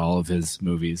recommend all of his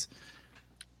movies.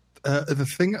 The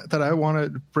thing that I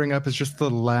want to bring up is just the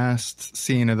last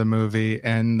scene of the movie,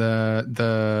 and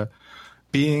the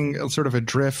being sort of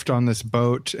adrift on this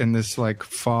boat in this like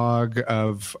fog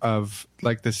of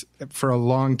like this for a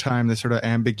long time, this sort of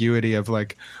ambiguity of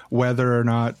like whether or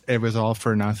not it was all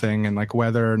for nothing, and like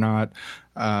whether or not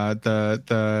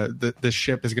the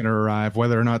ship is going to arrive,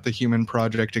 whether or not the human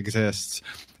project exists,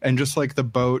 and just like the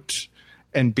boat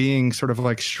and being sort of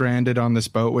like stranded on this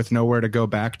boat with nowhere to go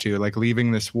back to, like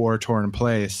leaving this war-torn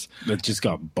place that just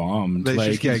got bombed. Like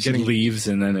like just, getting leaves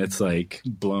and then it's like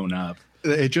blown up.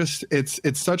 It just it's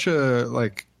such a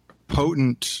like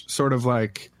potent sort of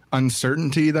like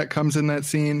uncertainty that comes in that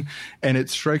scene, and it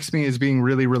strikes me as being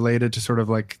really related to sort of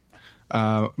like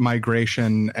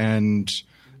migration and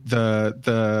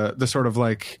the sort of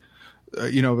like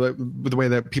the way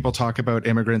that people talk about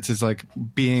immigrants is like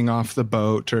being off the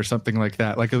boat or something like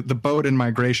that. Like the boat and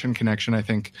migration connection, I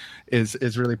think,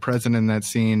 is really present in that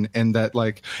scene, and that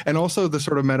like, and also the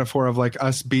sort of metaphor of like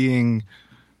us being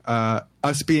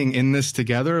in this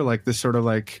together, like this sort of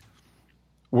like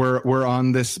we're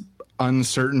on this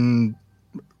uncertain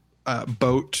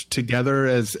boat together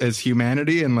as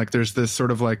humanity, and like there's this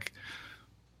sort of like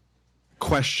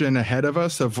question ahead of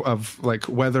us of like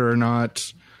whether or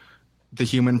not the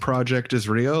human project is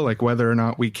real, like whether or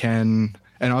not we can.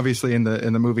 And obviously in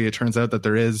the movie it turns out that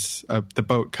there is the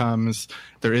boat comes,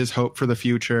 there is hope for the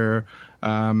future,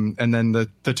 and then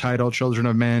the title Children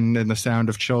of Men and the sound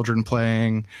of children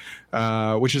playing,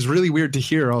 which is really weird to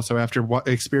hear also after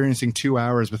experiencing 2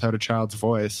 hours without a child's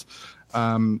voice,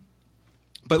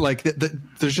 but like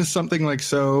there's just something like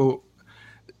something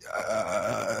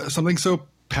so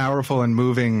powerful and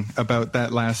moving about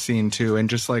that last scene too, and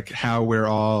just like how we're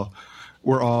all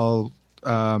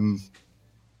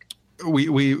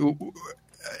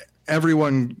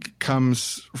everyone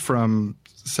comes from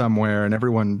somewhere, and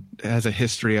everyone has a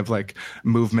history of like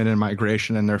movement and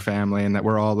migration in their family, and that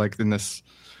we're all like in this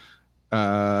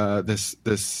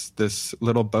this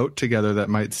little boat together that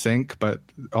might sink, but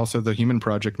also the human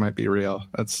project might be real.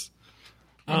 That's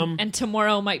and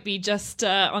tomorrow might be just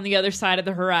on the other side of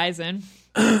the horizon.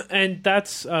 And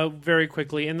that's very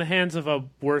quickly in the hands of a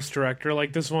worse director.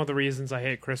 Like, this is one of the reasons I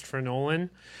hate Christopher Nolan.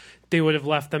 They would have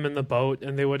left them in the boat,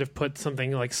 and they would have put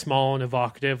something like small and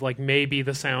evocative, like maybe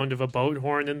the sound of a boat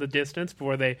horn in the distance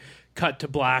before they cut to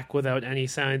black without any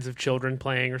signs of children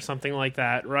playing or something like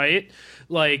that, right?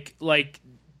 Like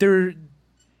they're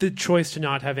the choice to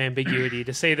not have ambiguity,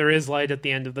 to say there is light at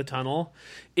the end of the tunnel,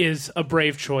 is a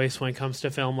brave choice when it comes to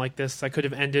film like this. I could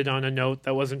have ended on a note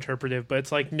that was interpretive, but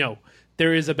it's like, no,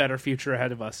 there is a better future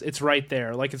ahead of us. It's right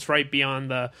there. Like, it's right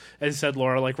beyond as said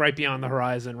Laura, like right beyond the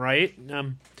horizon, right?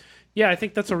 Yeah, I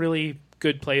think that's a really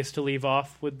good place to leave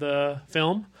off with the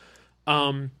film.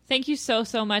 Thank you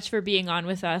so much for being on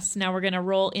with us. Now we're going to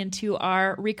roll into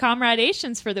our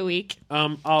recomradations for the week.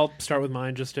 I'll start with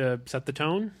mine just to set the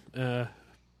tone. My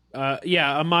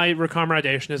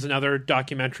recomradation is another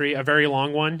documentary, a very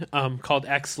long one, called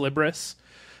Ex Libris.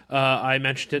 I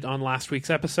mentioned it on last week's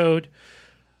episode.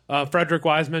 Frederick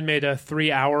Wiseman made a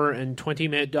 3-hour and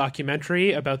 20-minute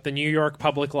documentary about the New York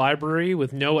Public Library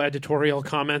with no editorial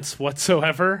comments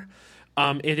whatsoever.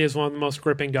 It is one of the most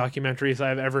gripping documentaries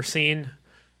I've ever seen.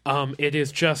 It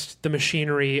is just the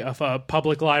machinery of a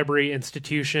public library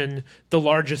institution, the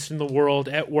largest in the world,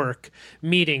 at work.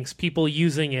 Meetings, people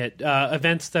using it,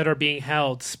 events that are being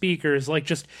held, speakers, like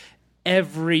just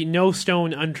no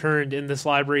stone unturned in this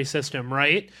library system,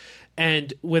 right?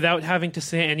 And without having to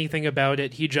say anything about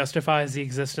it, he justifies the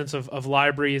existence of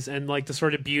libraries and like the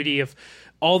sort of beauty of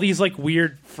all these like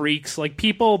weird freaks. Like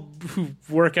people who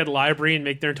work at a library and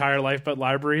make their entire life about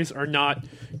libraries are not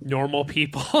normal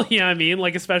people. You know what I mean?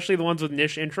 Like especially the ones with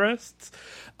niche interests.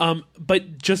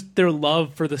 But just their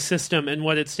love for the system and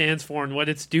what it stands for and what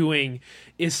it's doing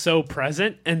is so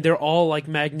present, and they're all like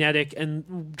magnetic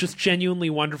and just genuinely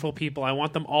wonderful people. I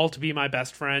want them all to be my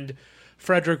best friend.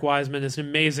 Frederick Wiseman is an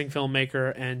amazing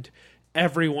filmmaker, and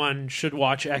everyone should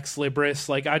watch Ex Libris.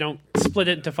 Like, I don't split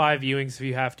it into 5 viewings if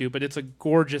you have to, but it's a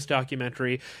gorgeous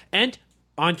documentary. And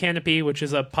on Canopy, which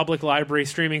is a public library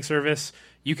streaming service,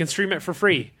 you can stream it for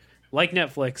free, like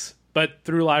Netflix, but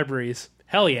through libraries.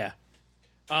 Hell yeah.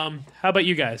 How about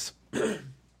you guys?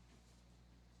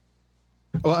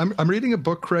 Well, I'm reading a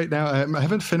book right now. I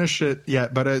haven't finished it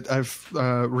yet, but I've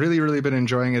really, really been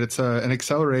enjoying it. It's an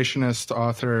accelerationist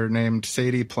author named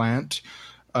Sadie Plant.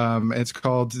 It's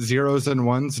called Zeros and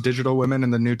Ones, Digital Women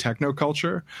in the New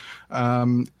Technoculture.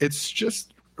 It's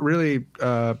just really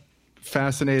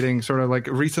fascinating, sort of like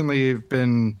recently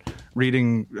been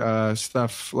reading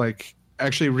stuff like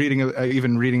actually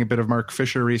even reading a bit of Mark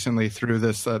Fisher recently through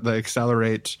this, the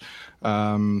Accelerate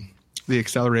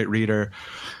reader.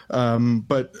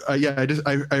 But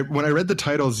when I read the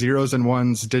title Zeros and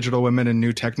Ones, Digital Women in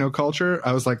New Technoculture,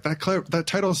 I was like, that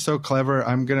title is so clever.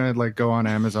 I'm going to like go on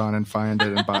Amazon and find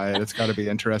it and buy it. It's got to be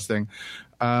interesting.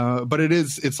 But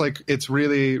it's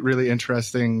really, really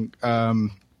interesting.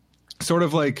 Sort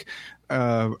of like,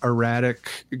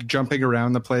 erratic, jumping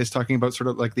around the place, talking about sort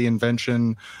of like the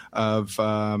invention of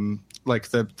like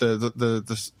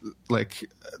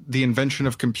the invention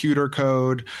of computer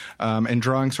code, and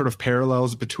drawing sort of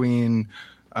parallels between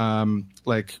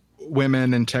like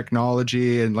women and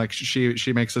technology, and like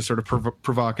she makes a sort of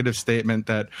provocative statement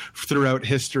that throughout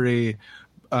history,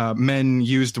 men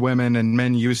used women and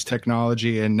men used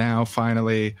technology, and now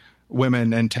finally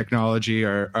women and technology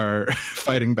are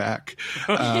fighting back.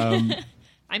 I'm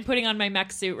putting on my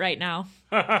mech suit right now.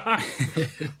 I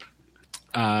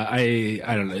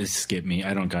don't know. Skip me.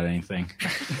 I don't got anything.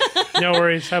 No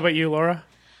worries. How about you, Laura?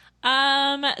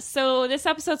 So this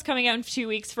episode's coming out in 2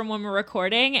 weeks from when we're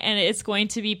recording, and it's going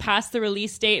to be past the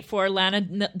release date for Lana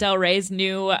Del Rey's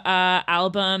new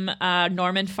album,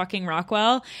 Norman fucking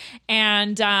Rockwell.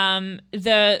 And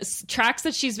the tracks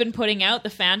that she's been putting out, the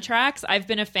fan tracks, I've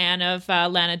been a fan of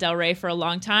Lana Del Rey for a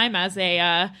long time as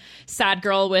a sad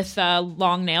girl with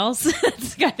long nails.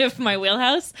 It's kind of my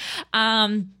wheelhouse.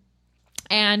 The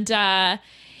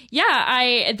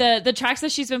tracks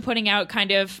that she's been putting out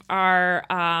kind of are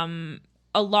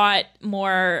a lot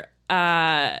more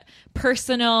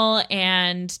personal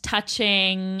and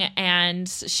touching, and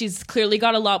she's clearly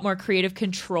got a lot more creative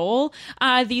control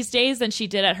these days than she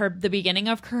did at the beginning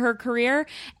of her career.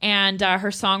 And her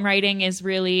songwriting is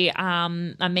really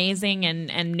amazing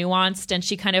and nuanced, and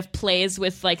she kind of plays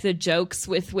with like the jokes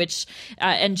with which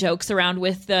and jokes around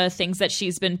with the things that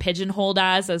she's been pigeonholed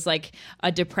as like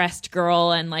a depressed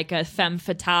girl and like a femme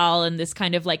fatale, and this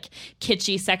kind of like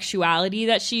kitschy sexuality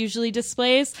that she usually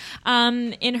displays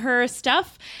in her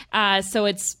stuff. So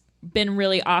it's been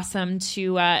really awesome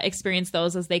to experience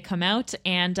those as they come out.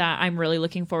 And I'm really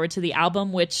looking forward to the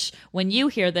album, which when you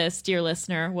hear this, dear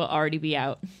listener, will already be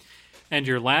out. And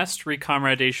your last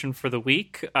recommendation for the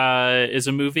week is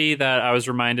a movie that I was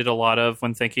reminded a lot of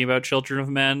when thinking about Children of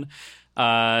Men.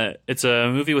 It's a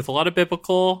movie with a lot of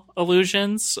biblical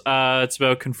allusions. It's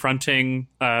about confronting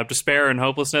despair and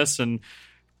hopelessness and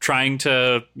trying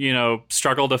to,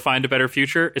 struggle to find a better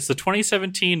future. It's the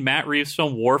 2017 Matt Reeves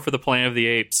film War for the Planet of the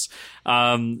Apes.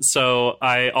 So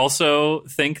I also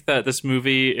think that this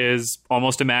movie is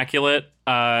almost immaculate.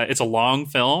 It's a long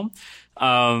film,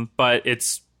 but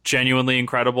it's genuinely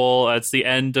incredible. It's the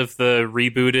end of the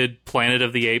rebooted Planet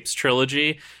of the Apes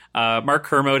trilogy. Mark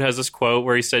Kermode has this quote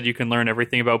where he said you can learn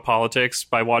everything about politics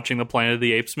by watching the Planet of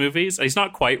the Apes movies. He's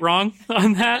not quite wrong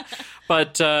on that.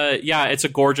 But it's a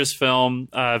gorgeous film.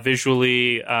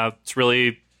 Visually, it's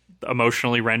really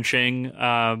emotionally wrenching,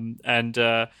 and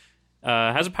has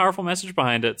a powerful message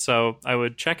behind it. So I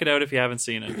would check it out if you haven't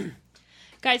seen it.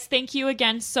 Guys, thank you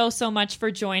again so much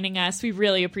for joining us. We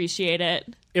really appreciate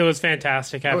it. It was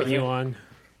fantastic having you on.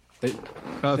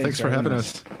 Thanks for having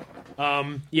us.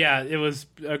 It was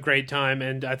a great time,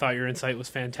 and I thought your insight was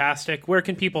fantastic. Where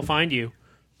can people find you?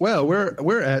 Well,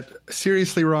 we're at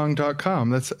seriouslywrong.com.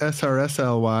 That's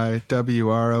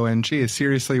SRSLYWRONG.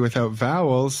 Seriously without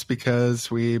vowels, because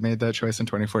we made that choice in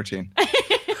 2014.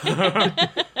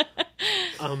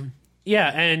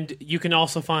 And you can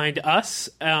also find us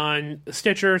on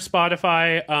Stitcher,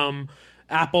 Spotify,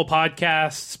 Apple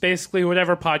Podcasts, basically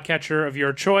whatever podcatcher of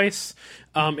your choice.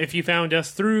 If you found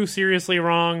us through Seriously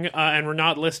Wrong and we're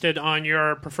not listed on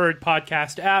your preferred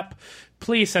podcast app,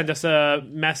 please send us a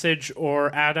message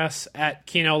or add us at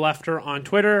Kino Lefter on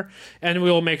Twitter, and we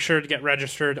will make sure to get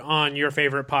registered on your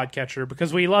favorite podcatcher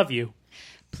because we love you.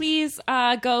 Please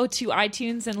go to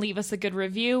iTunes and leave us a good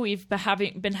review. We've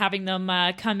been having them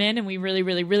come in, and we really,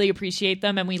 really, really appreciate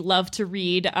them, and we love to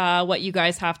read what you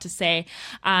guys have to say.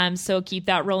 So keep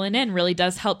that rolling in. Really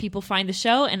does help people find the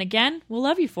show, and again, we'll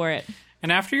love you for it.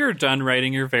 And after you're done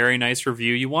writing your very nice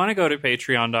review, you want to go to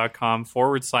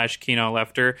patreon.com/Kino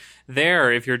Lefter.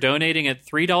 There, if you're donating at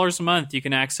 $3 a month, you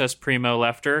can access Primo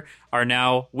Lefter, our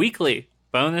now weekly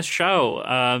bonus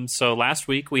show. So last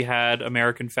week we had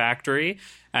American Factory,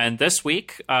 and this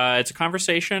week it's a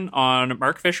conversation on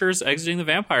Mark Fisher's Exiting the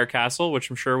Vampire Castle, which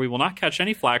I'm sure we will not catch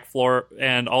any flack for,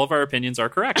 and all of our opinions are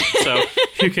correct. So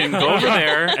you can go over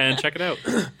there and check it out.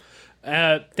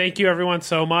 Thank you, everyone,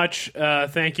 so much.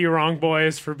 Thank you, Wrong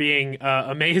Boys, for being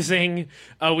amazing.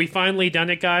 We finally done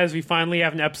it, guys. We finally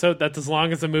have an episode that's as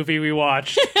long as the movie we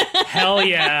watched. Hell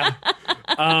yeah.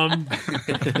 But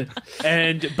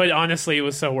honestly, it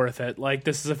was so worth it. Like,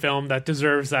 this is a film that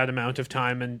deserves that amount of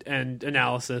time and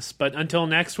analysis. But until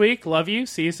next week, love you.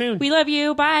 See you soon. We love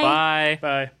you. Bye. Bye.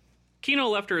 Bye.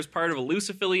 Kino Lefter is part of a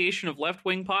loose affiliation of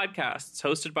left-wing podcasts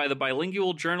hosted by the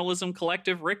bilingual journalism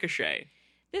collective Ricochet.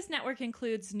 This network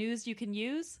includes News You Can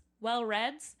Use, Well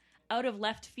Reds, Out of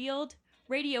Left Field,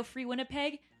 Radio Free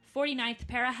Winnipeg, 49th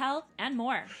Parahell, and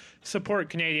more. Support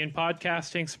Canadian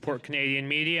podcasting, support Canadian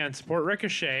media, and support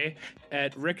Ricochet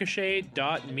at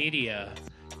ricochet.media.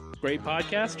 Great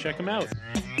podcast. Check them out.